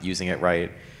not using it right.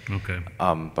 Okay.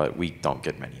 But we don't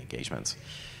get many engagements.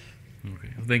 Okay.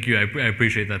 Thank you. I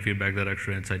appreciate that feedback. That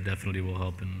extra insight definitely will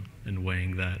help in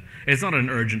weighing that. It's not an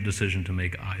urgent decision to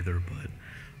make either, but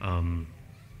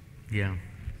yeah,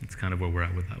 it's kind of where we're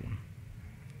at with that one.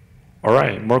 All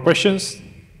right. More questions?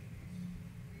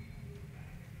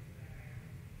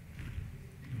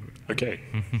 Okay.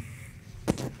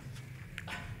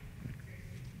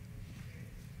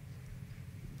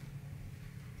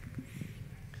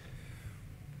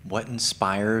 What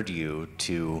inspired you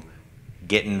to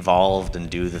get involved and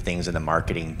do the things in the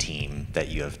marketing team that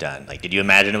you have done? Did you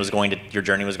imagine your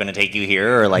journey was going to take you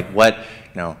here, or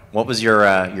what was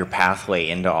your pathway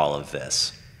into all of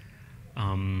this?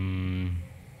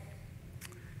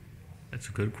 That's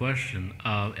a good question.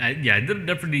 I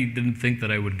definitely didn't think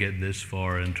that I would get this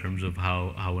far in terms of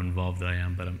how involved I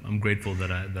am, but I'm grateful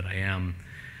that I am.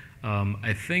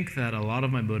 I think that a lot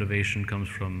of my motivation comes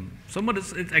from somewhat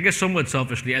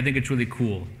selfishly. I think it's really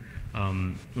cool.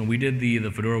 When we did the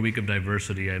Fedora Week of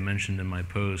Diversity, I mentioned in my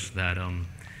post that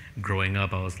growing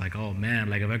up, I was like, oh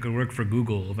man, if I could work for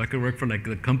Google, if I could work for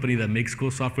the company that makes cool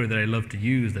software that I love to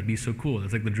use, that'd be so cool.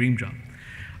 That's like the dream job.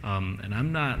 And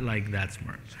I'm not that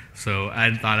smart. So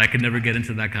I thought I could never get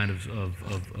into that kind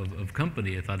of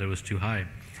company. I thought it was too high.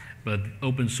 But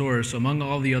open source, among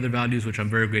all the other values, which I'm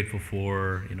very grateful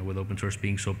for, with open source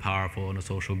being so powerful and a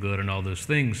social good and all those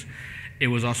things, it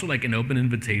was also an open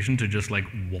invitation to just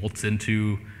waltz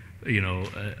into,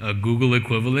 a Google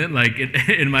equivalent.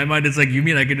 In my mind, it's you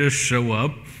mean I could just show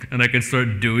up and I could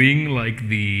start doing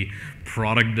the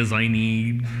product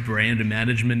design-y, brand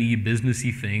management-y,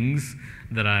 business-y things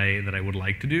that I would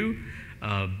like to do.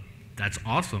 That's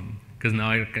awesome, because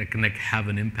now I can have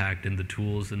an impact in the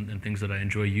tools and things that I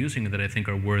enjoy using and that I think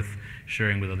are worth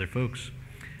sharing with other folks.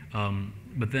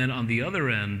 But then on the other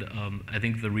end, I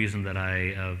think the reason that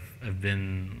I have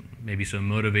been maybe so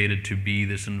motivated to be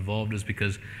this involved is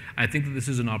because I think that this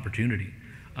is an opportunity.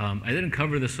 I didn't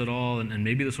cover this at all, and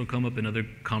maybe this will come up in other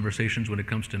conversations when it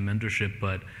comes to mentorship,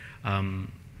 but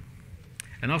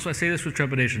and also I say this with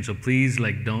trepidation, so please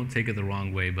don't take it the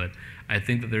wrong way, but I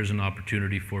think that there's an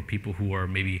opportunity for people who are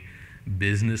maybe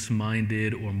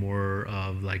business-minded or more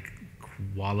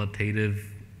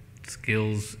qualitative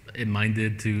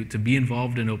skills-minded to be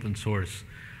involved in open source.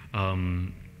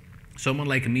 Someone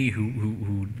like me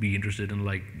who'd be interested in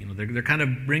they're kind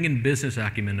of bringing business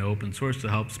acumen to open source to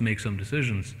help make some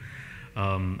decisions.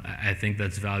 I think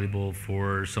that's valuable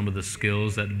for some of the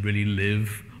skills that really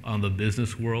live on the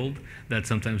business world that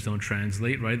sometimes don't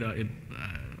translate, right?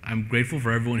 I'm grateful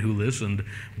for everyone who listened,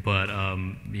 but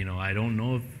I don't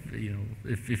know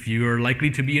if you are likely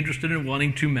to be interested in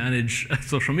wanting to manage a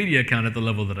social media account at the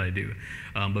level that I do.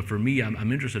 But for me,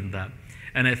 I'm interested in that.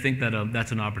 And I think that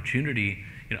that's an opportunity,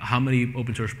 how many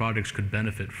open source projects could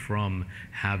benefit from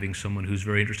having someone who's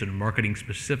very interested in marketing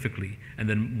specifically and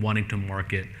then wanting to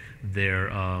market their,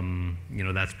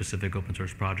 that specific open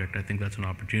source project. I think that's an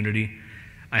opportunity.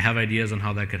 I have ideas on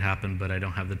how that could happen, but I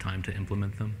don't have the time to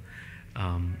implement them.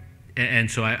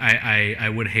 And so I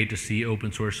would hate to see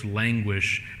open source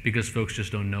languish because folks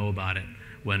just don't know about it,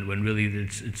 when really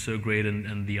it's so great,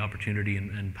 and the opportunity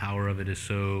and power of it is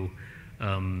so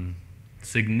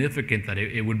significant that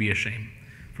it would be a shame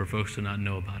for folks to not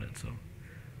know about it. So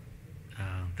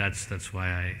that's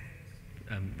why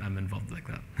I'm involved like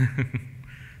that.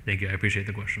 Thank you. I appreciate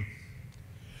the question.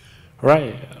 All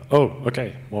right. Oh,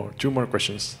 okay. Two more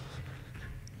questions.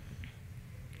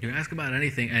 You ask about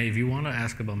anything. And if you want to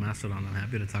ask about Mastodon, I'm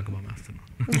happy to talk about Mastodon.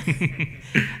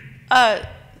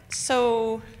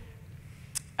 So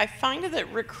I find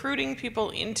that recruiting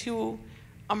people into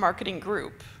a marketing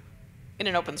group in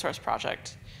an open source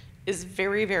project is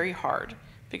very, very hard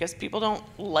because people don't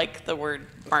like the word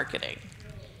marketing.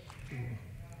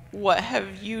 What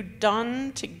have you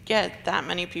done to get that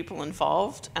many people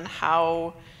involved, and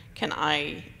how can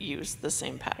I use the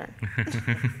same pattern?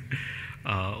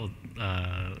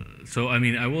 So I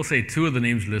mean, I will say 2 of the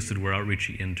names listed were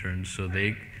outreachy interns, so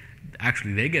they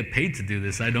get paid to do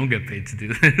this. I don't get paid to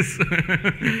do this.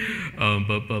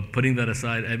 But putting that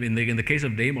aside, I mean, in the case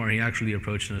of Damar, he actually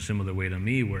approached in a similar way to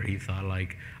me, where he thought,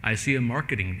 like, I see a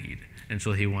marketing need, and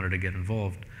so he wanted to get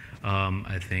involved.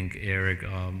 I think Eric,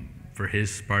 for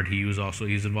his part, he's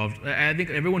involved. I think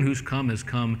everyone who's come has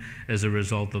come as a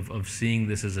result of seeing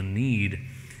this as a need.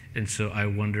 And so I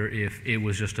wonder if it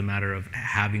was just a matter of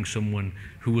having someone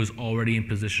who was already in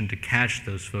position to catch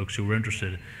those folks who were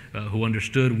interested, who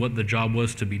understood what the job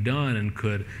was to be done, and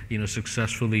could,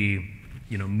 successfully,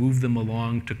 move them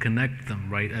along to connect them,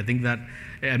 right? I think that,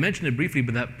 I mentioned it briefly,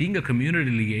 but that being a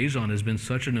community liaison has been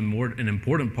such an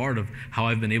important part of how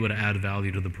I've been able to add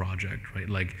value to the project, right?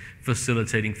 Like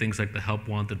facilitating things like the Help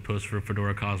Wanted post for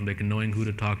Fedora Cosmic, and knowing who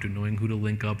to talk to, knowing who to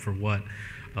link up for what.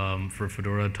 For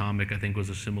Fedora Atomic, I think, was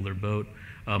a similar boat.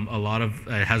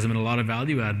 It hasn't been a lot of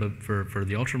value add, but for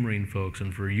the Ultramarine folks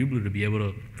and for uBlue to be able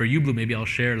to, for uBlue, maybe I'll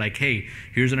share, like, hey,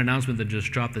 here's an announcement that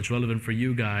just dropped that's relevant for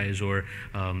you guys, or,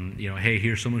 hey,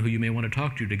 here's someone who you may want to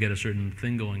talk to get a certain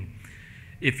thing going.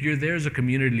 If you're there as a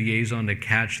community liaison to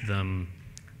catch them,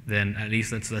 then at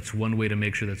least that's one way to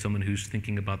make sure that someone who's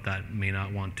thinking about that may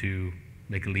not want to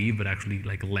leave, but actually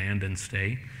land and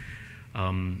stay.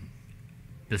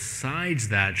 Besides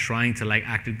that, trying to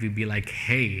actively be like,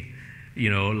 hey,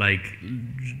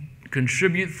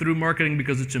 contribute through marketing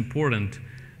because it's important,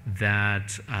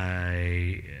 that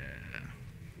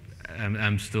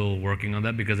I'm still working on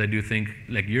that, because I do think,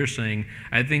 like you're saying,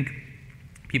 I think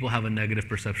people have a negative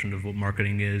perception of what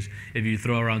marketing is. If you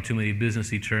throw around too many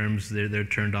businessy terms, they're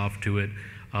turned off to it.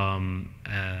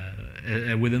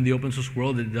 Within the open source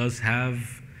world,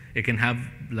 it can have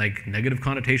negative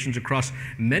connotations across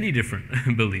many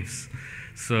different beliefs.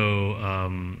 So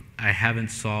I haven't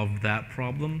solved that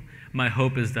problem. My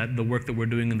hope is that the work that we're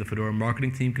doing in the Fedora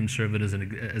marketing team can serve it as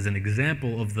an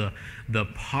example of the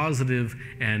positive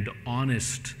and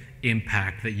honest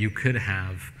impact that you could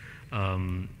have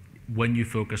when you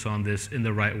focus on this in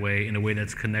the right way, in a way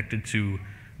that's connected to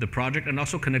the project and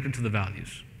also connected to the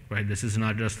values, right? This is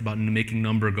not just about making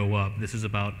number go up. This is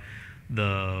about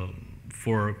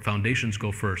for foundations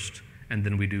go first, and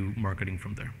then we do marketing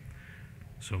from there.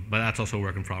 So, but that's also a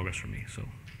work in progress for me. So,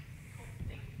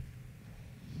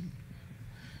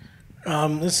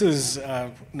 this is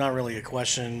not really a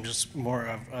question, just more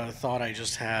of a thought I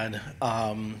just had,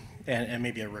 and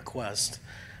maybe a request.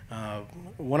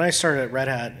 When I started at Red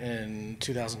Hat in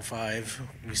 2005,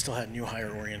 we still had new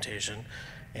hire orientation,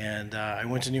 and I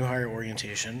went to new hire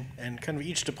orientation, and kind of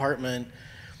each department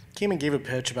came and gave a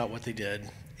pitch about what they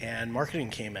did. And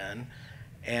marketing came in,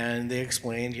 and they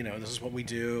explained, this is what we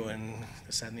do, and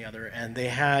this, that, and the other. And they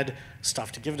had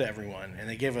stuff to give to everyone. And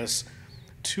they gave us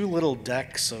 2 little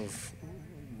decks of,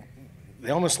 they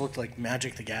almost looked like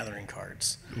Magic the Gathering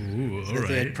cards. Ooh, all that right.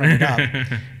 they had printed up.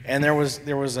 And there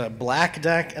was a black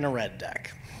deck and a red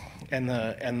deck. And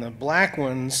the black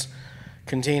ones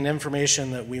contained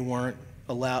information that we weren't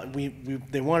allowed,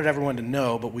 they wanted everyone to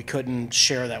know, but we couldn't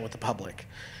share that with the public.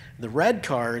 The red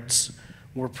cards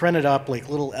were printed up like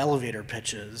little elevator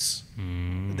pitches.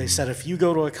 They said, if you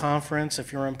go to a conference,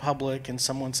 if you're in public and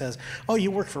someone says, oh, you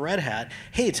work for Red Hat,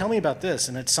 hey, tell me about this,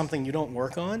 and it's something you don't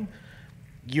work on,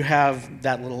 you have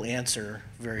that little answer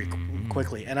very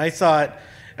quickly. And I thought,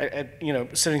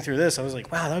 sitting through this, I was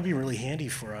like, wow, that would be really handy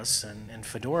for us and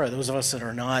Fedora, those of us that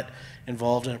are not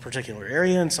involved in a particular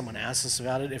area and someone asks us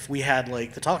about it, if we had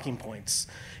like the talking points,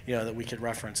 that we could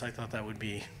reference, I thought that would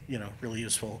be, really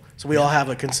useful. So we all have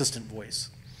a consistent voice.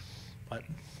 But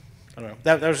I don't know.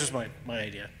 That was just my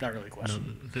idea, not really a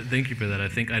question. No, thank you for that. I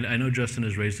think I know Justin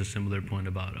has raised a similar point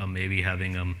about maybe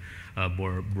having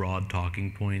more broad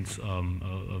talking points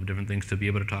of different things to be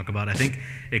able to talk about. I think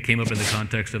it came up in the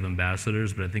context of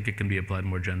ambassadors, but I think it can be applied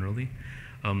more generally.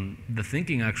 The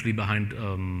thinking actually behind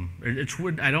it's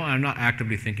weird. I'm not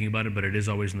actively thinking about it, but it is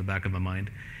always in the back of my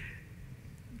mind.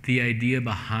 The idea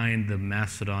behind the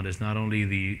Mastodon is not only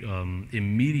the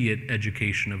immediate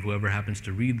education of whoever happens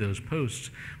to read those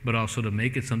posts, but also to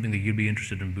make it something that you'd be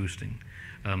interested in boosting,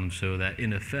 so that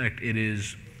in effect it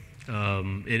is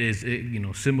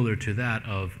similar to that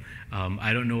of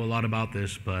I don't know a lot about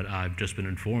this, but I've just been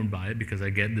informed by it because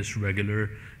I get this regular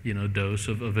dose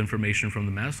of information from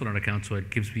the Mastodon account, so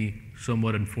it keeps me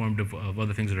somewhat informed of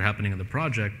other things that are happening in the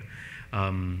project.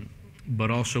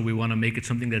 But also we want to make it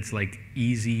something that's like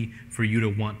easy for you to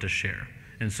want to share.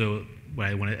 And so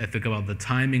when I think about the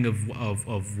timing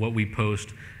of what we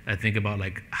post, I think about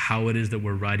like how it is that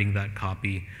we're writing that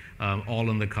copy,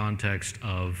 all in the context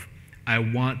of I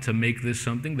want to make this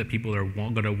something that people are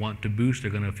going to want to boost. They're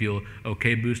going to feel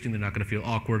okay boosting. They're not going to feel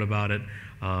awkward about it,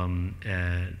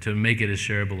 to make it as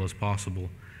shareable as possible.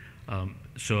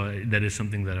 So that is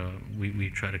something that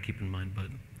we try to keep in mind. But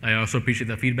I also appreciate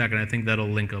that feedback, and I think that'll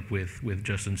link up with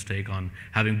Justin's take on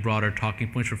having broader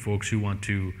talking points for folks who want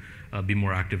to be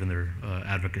more active in their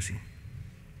advocacy.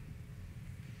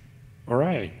 All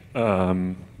right.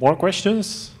 More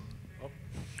questions?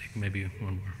 Maybe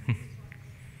one more.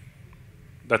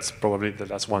 That's probably the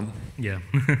last one. Yeah.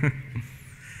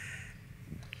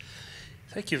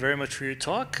 Thank you very much for your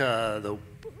talk. The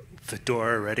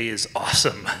Fedora Ready is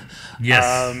awesome.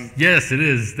 Yes, yes, it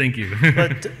is. Thank you.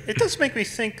 But it does make me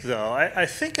think, though. I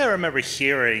think I remember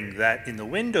hearing that in the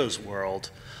Windows world,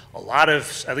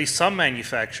 at least some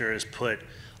manufacturers put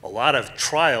a lot of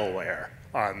trialware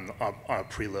on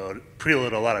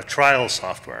preload a lot of trial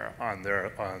software on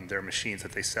their machines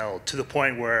that they sell, to the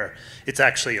point where it's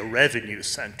actually a revenue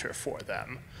center for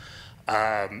them.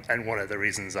 And one of the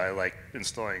reasons I like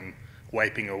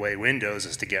wiping away Windows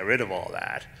is to get rid of all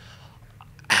that.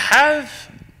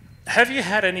 Have you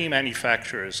had any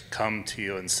manufacturers come to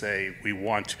you and say, we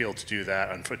want to be able to do that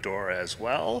on Fedora as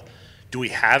well? Do we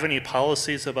have any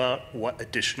policies about what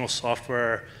additional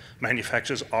software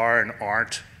manufacturers are and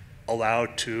aren't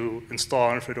allowed to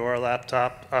install on a Fedora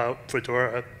laptop,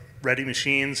 Fedora ready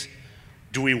machines?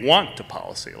 Do we want a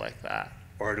policy like that?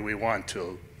 Or do we want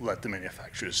to let the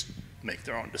manufacturers make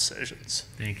their own decisions?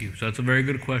 Thank you. So that's a very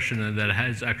good question, and that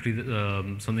has actually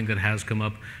something that has come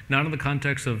up, not in the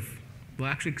context of, well,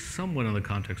 actually somewhat in the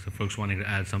context of folks wanting to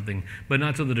add something, but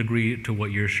not to the degree to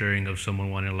what you're sharing of someone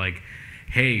wanting like,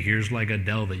 hey, here's like a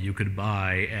Dell that you could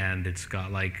buy, and it's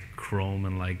got like Chrome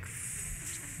and like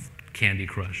Candy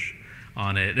Crush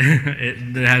on it.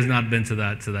 It has not been to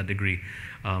that degree.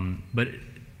 But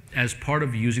as part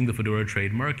of using the Fedora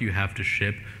trademark, you have to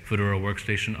ship Fedora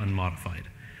Workstation unmodified.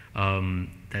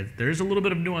 There's a little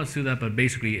bit of nuance to that, but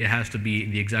basically it has to be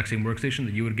the exact same workstation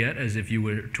that you would get as if you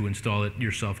were to install it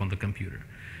yourself on the computer.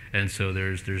 And so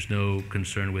there's no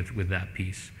concern with that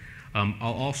piece. I'll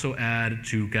also add,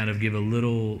 to kind of give a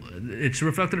little, it's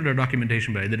reflected in our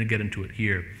documentation, but I didn't get into it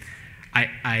here.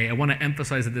 I want to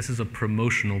emphasize that this is a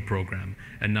promotional program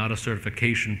and not a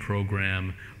certification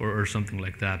program or something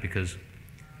like that, because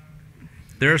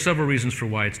there are several reasons for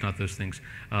why it's not those things.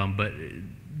 But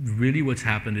really what's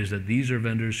happened is that these are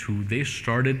vendors who they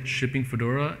started shipping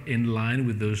Fedora in line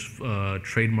with those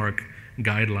trademark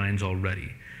guidelines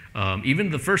already. Even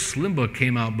the first Slimbook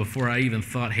came out before I even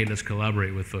thought, hey, let's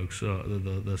collaborate with folks,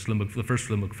 the first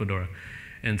Slimbook Fedora.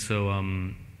 And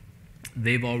so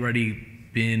they've already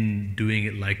been doing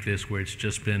it like this, where it's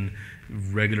just been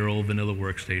regular old vanilla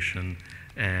workstation.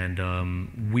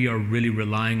 And we are really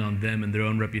relying on them and their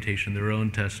own reputation, their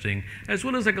own testing, as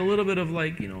well as like a little bit of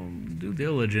like, due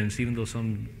diligence, even though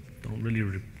some don't really,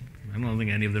 I don't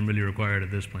think any of them really require it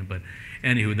at this point. But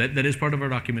anywho, that is part of our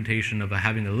documentation of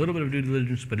having a little bit of due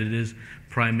diligence, but it is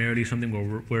primarily something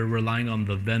where we're relying on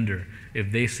the vendor.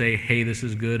 If they say, hey, this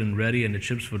is good and ready and it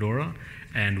ships Fedora,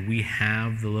 and we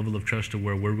have the level of trust to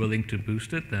where we're willing to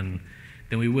boost it, then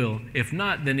we will. If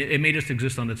not, then it may just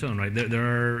exist on its own, right? There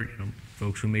are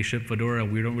folks who may ship Fedora,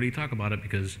 and we don't really talk about it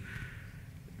because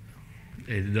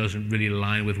it doesn't really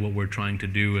align with what we're trying to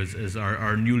do as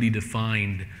our newly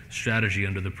defined strategy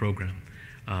under the program.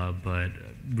 But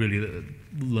really, the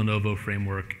Lenovo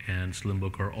framework and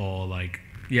Slimbook are all like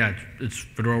Yeah, it's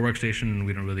Fedora workstation, and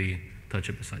we don't really touch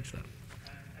it besides that.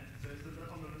 So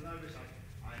on the Lenovo side,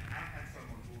 I have had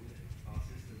someone audit our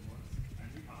system once,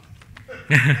 and he passed.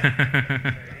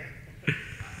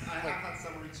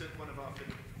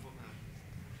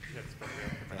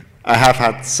 I have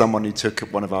had someone who took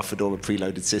one of our Fedora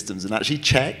preloaded systems and actually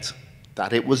checked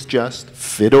that it was just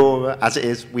Fedora as it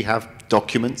is. We have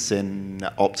documents in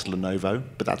opt Lenovo,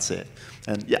 but that's it.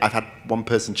 And yeah, I've had one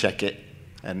person check it,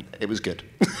 and it was good.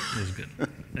 It was good.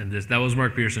 And that was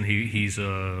Mark Pearson. He's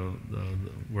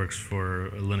works for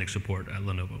Linux support at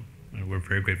Lenovo, and we're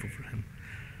very grateful for him.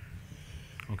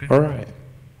 Okay. All right.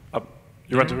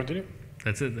 You want to continue?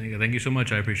 That's it. Thank you so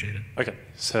much. I appreciate it. Okay.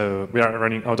 So we are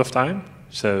running out of time.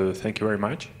 So thank you very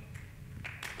much.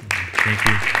 Thank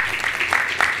you.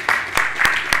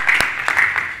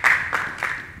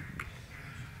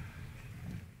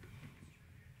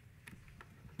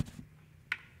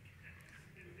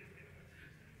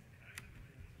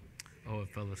 Oh, it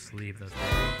fell asleep. That's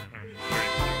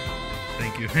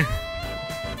thank you.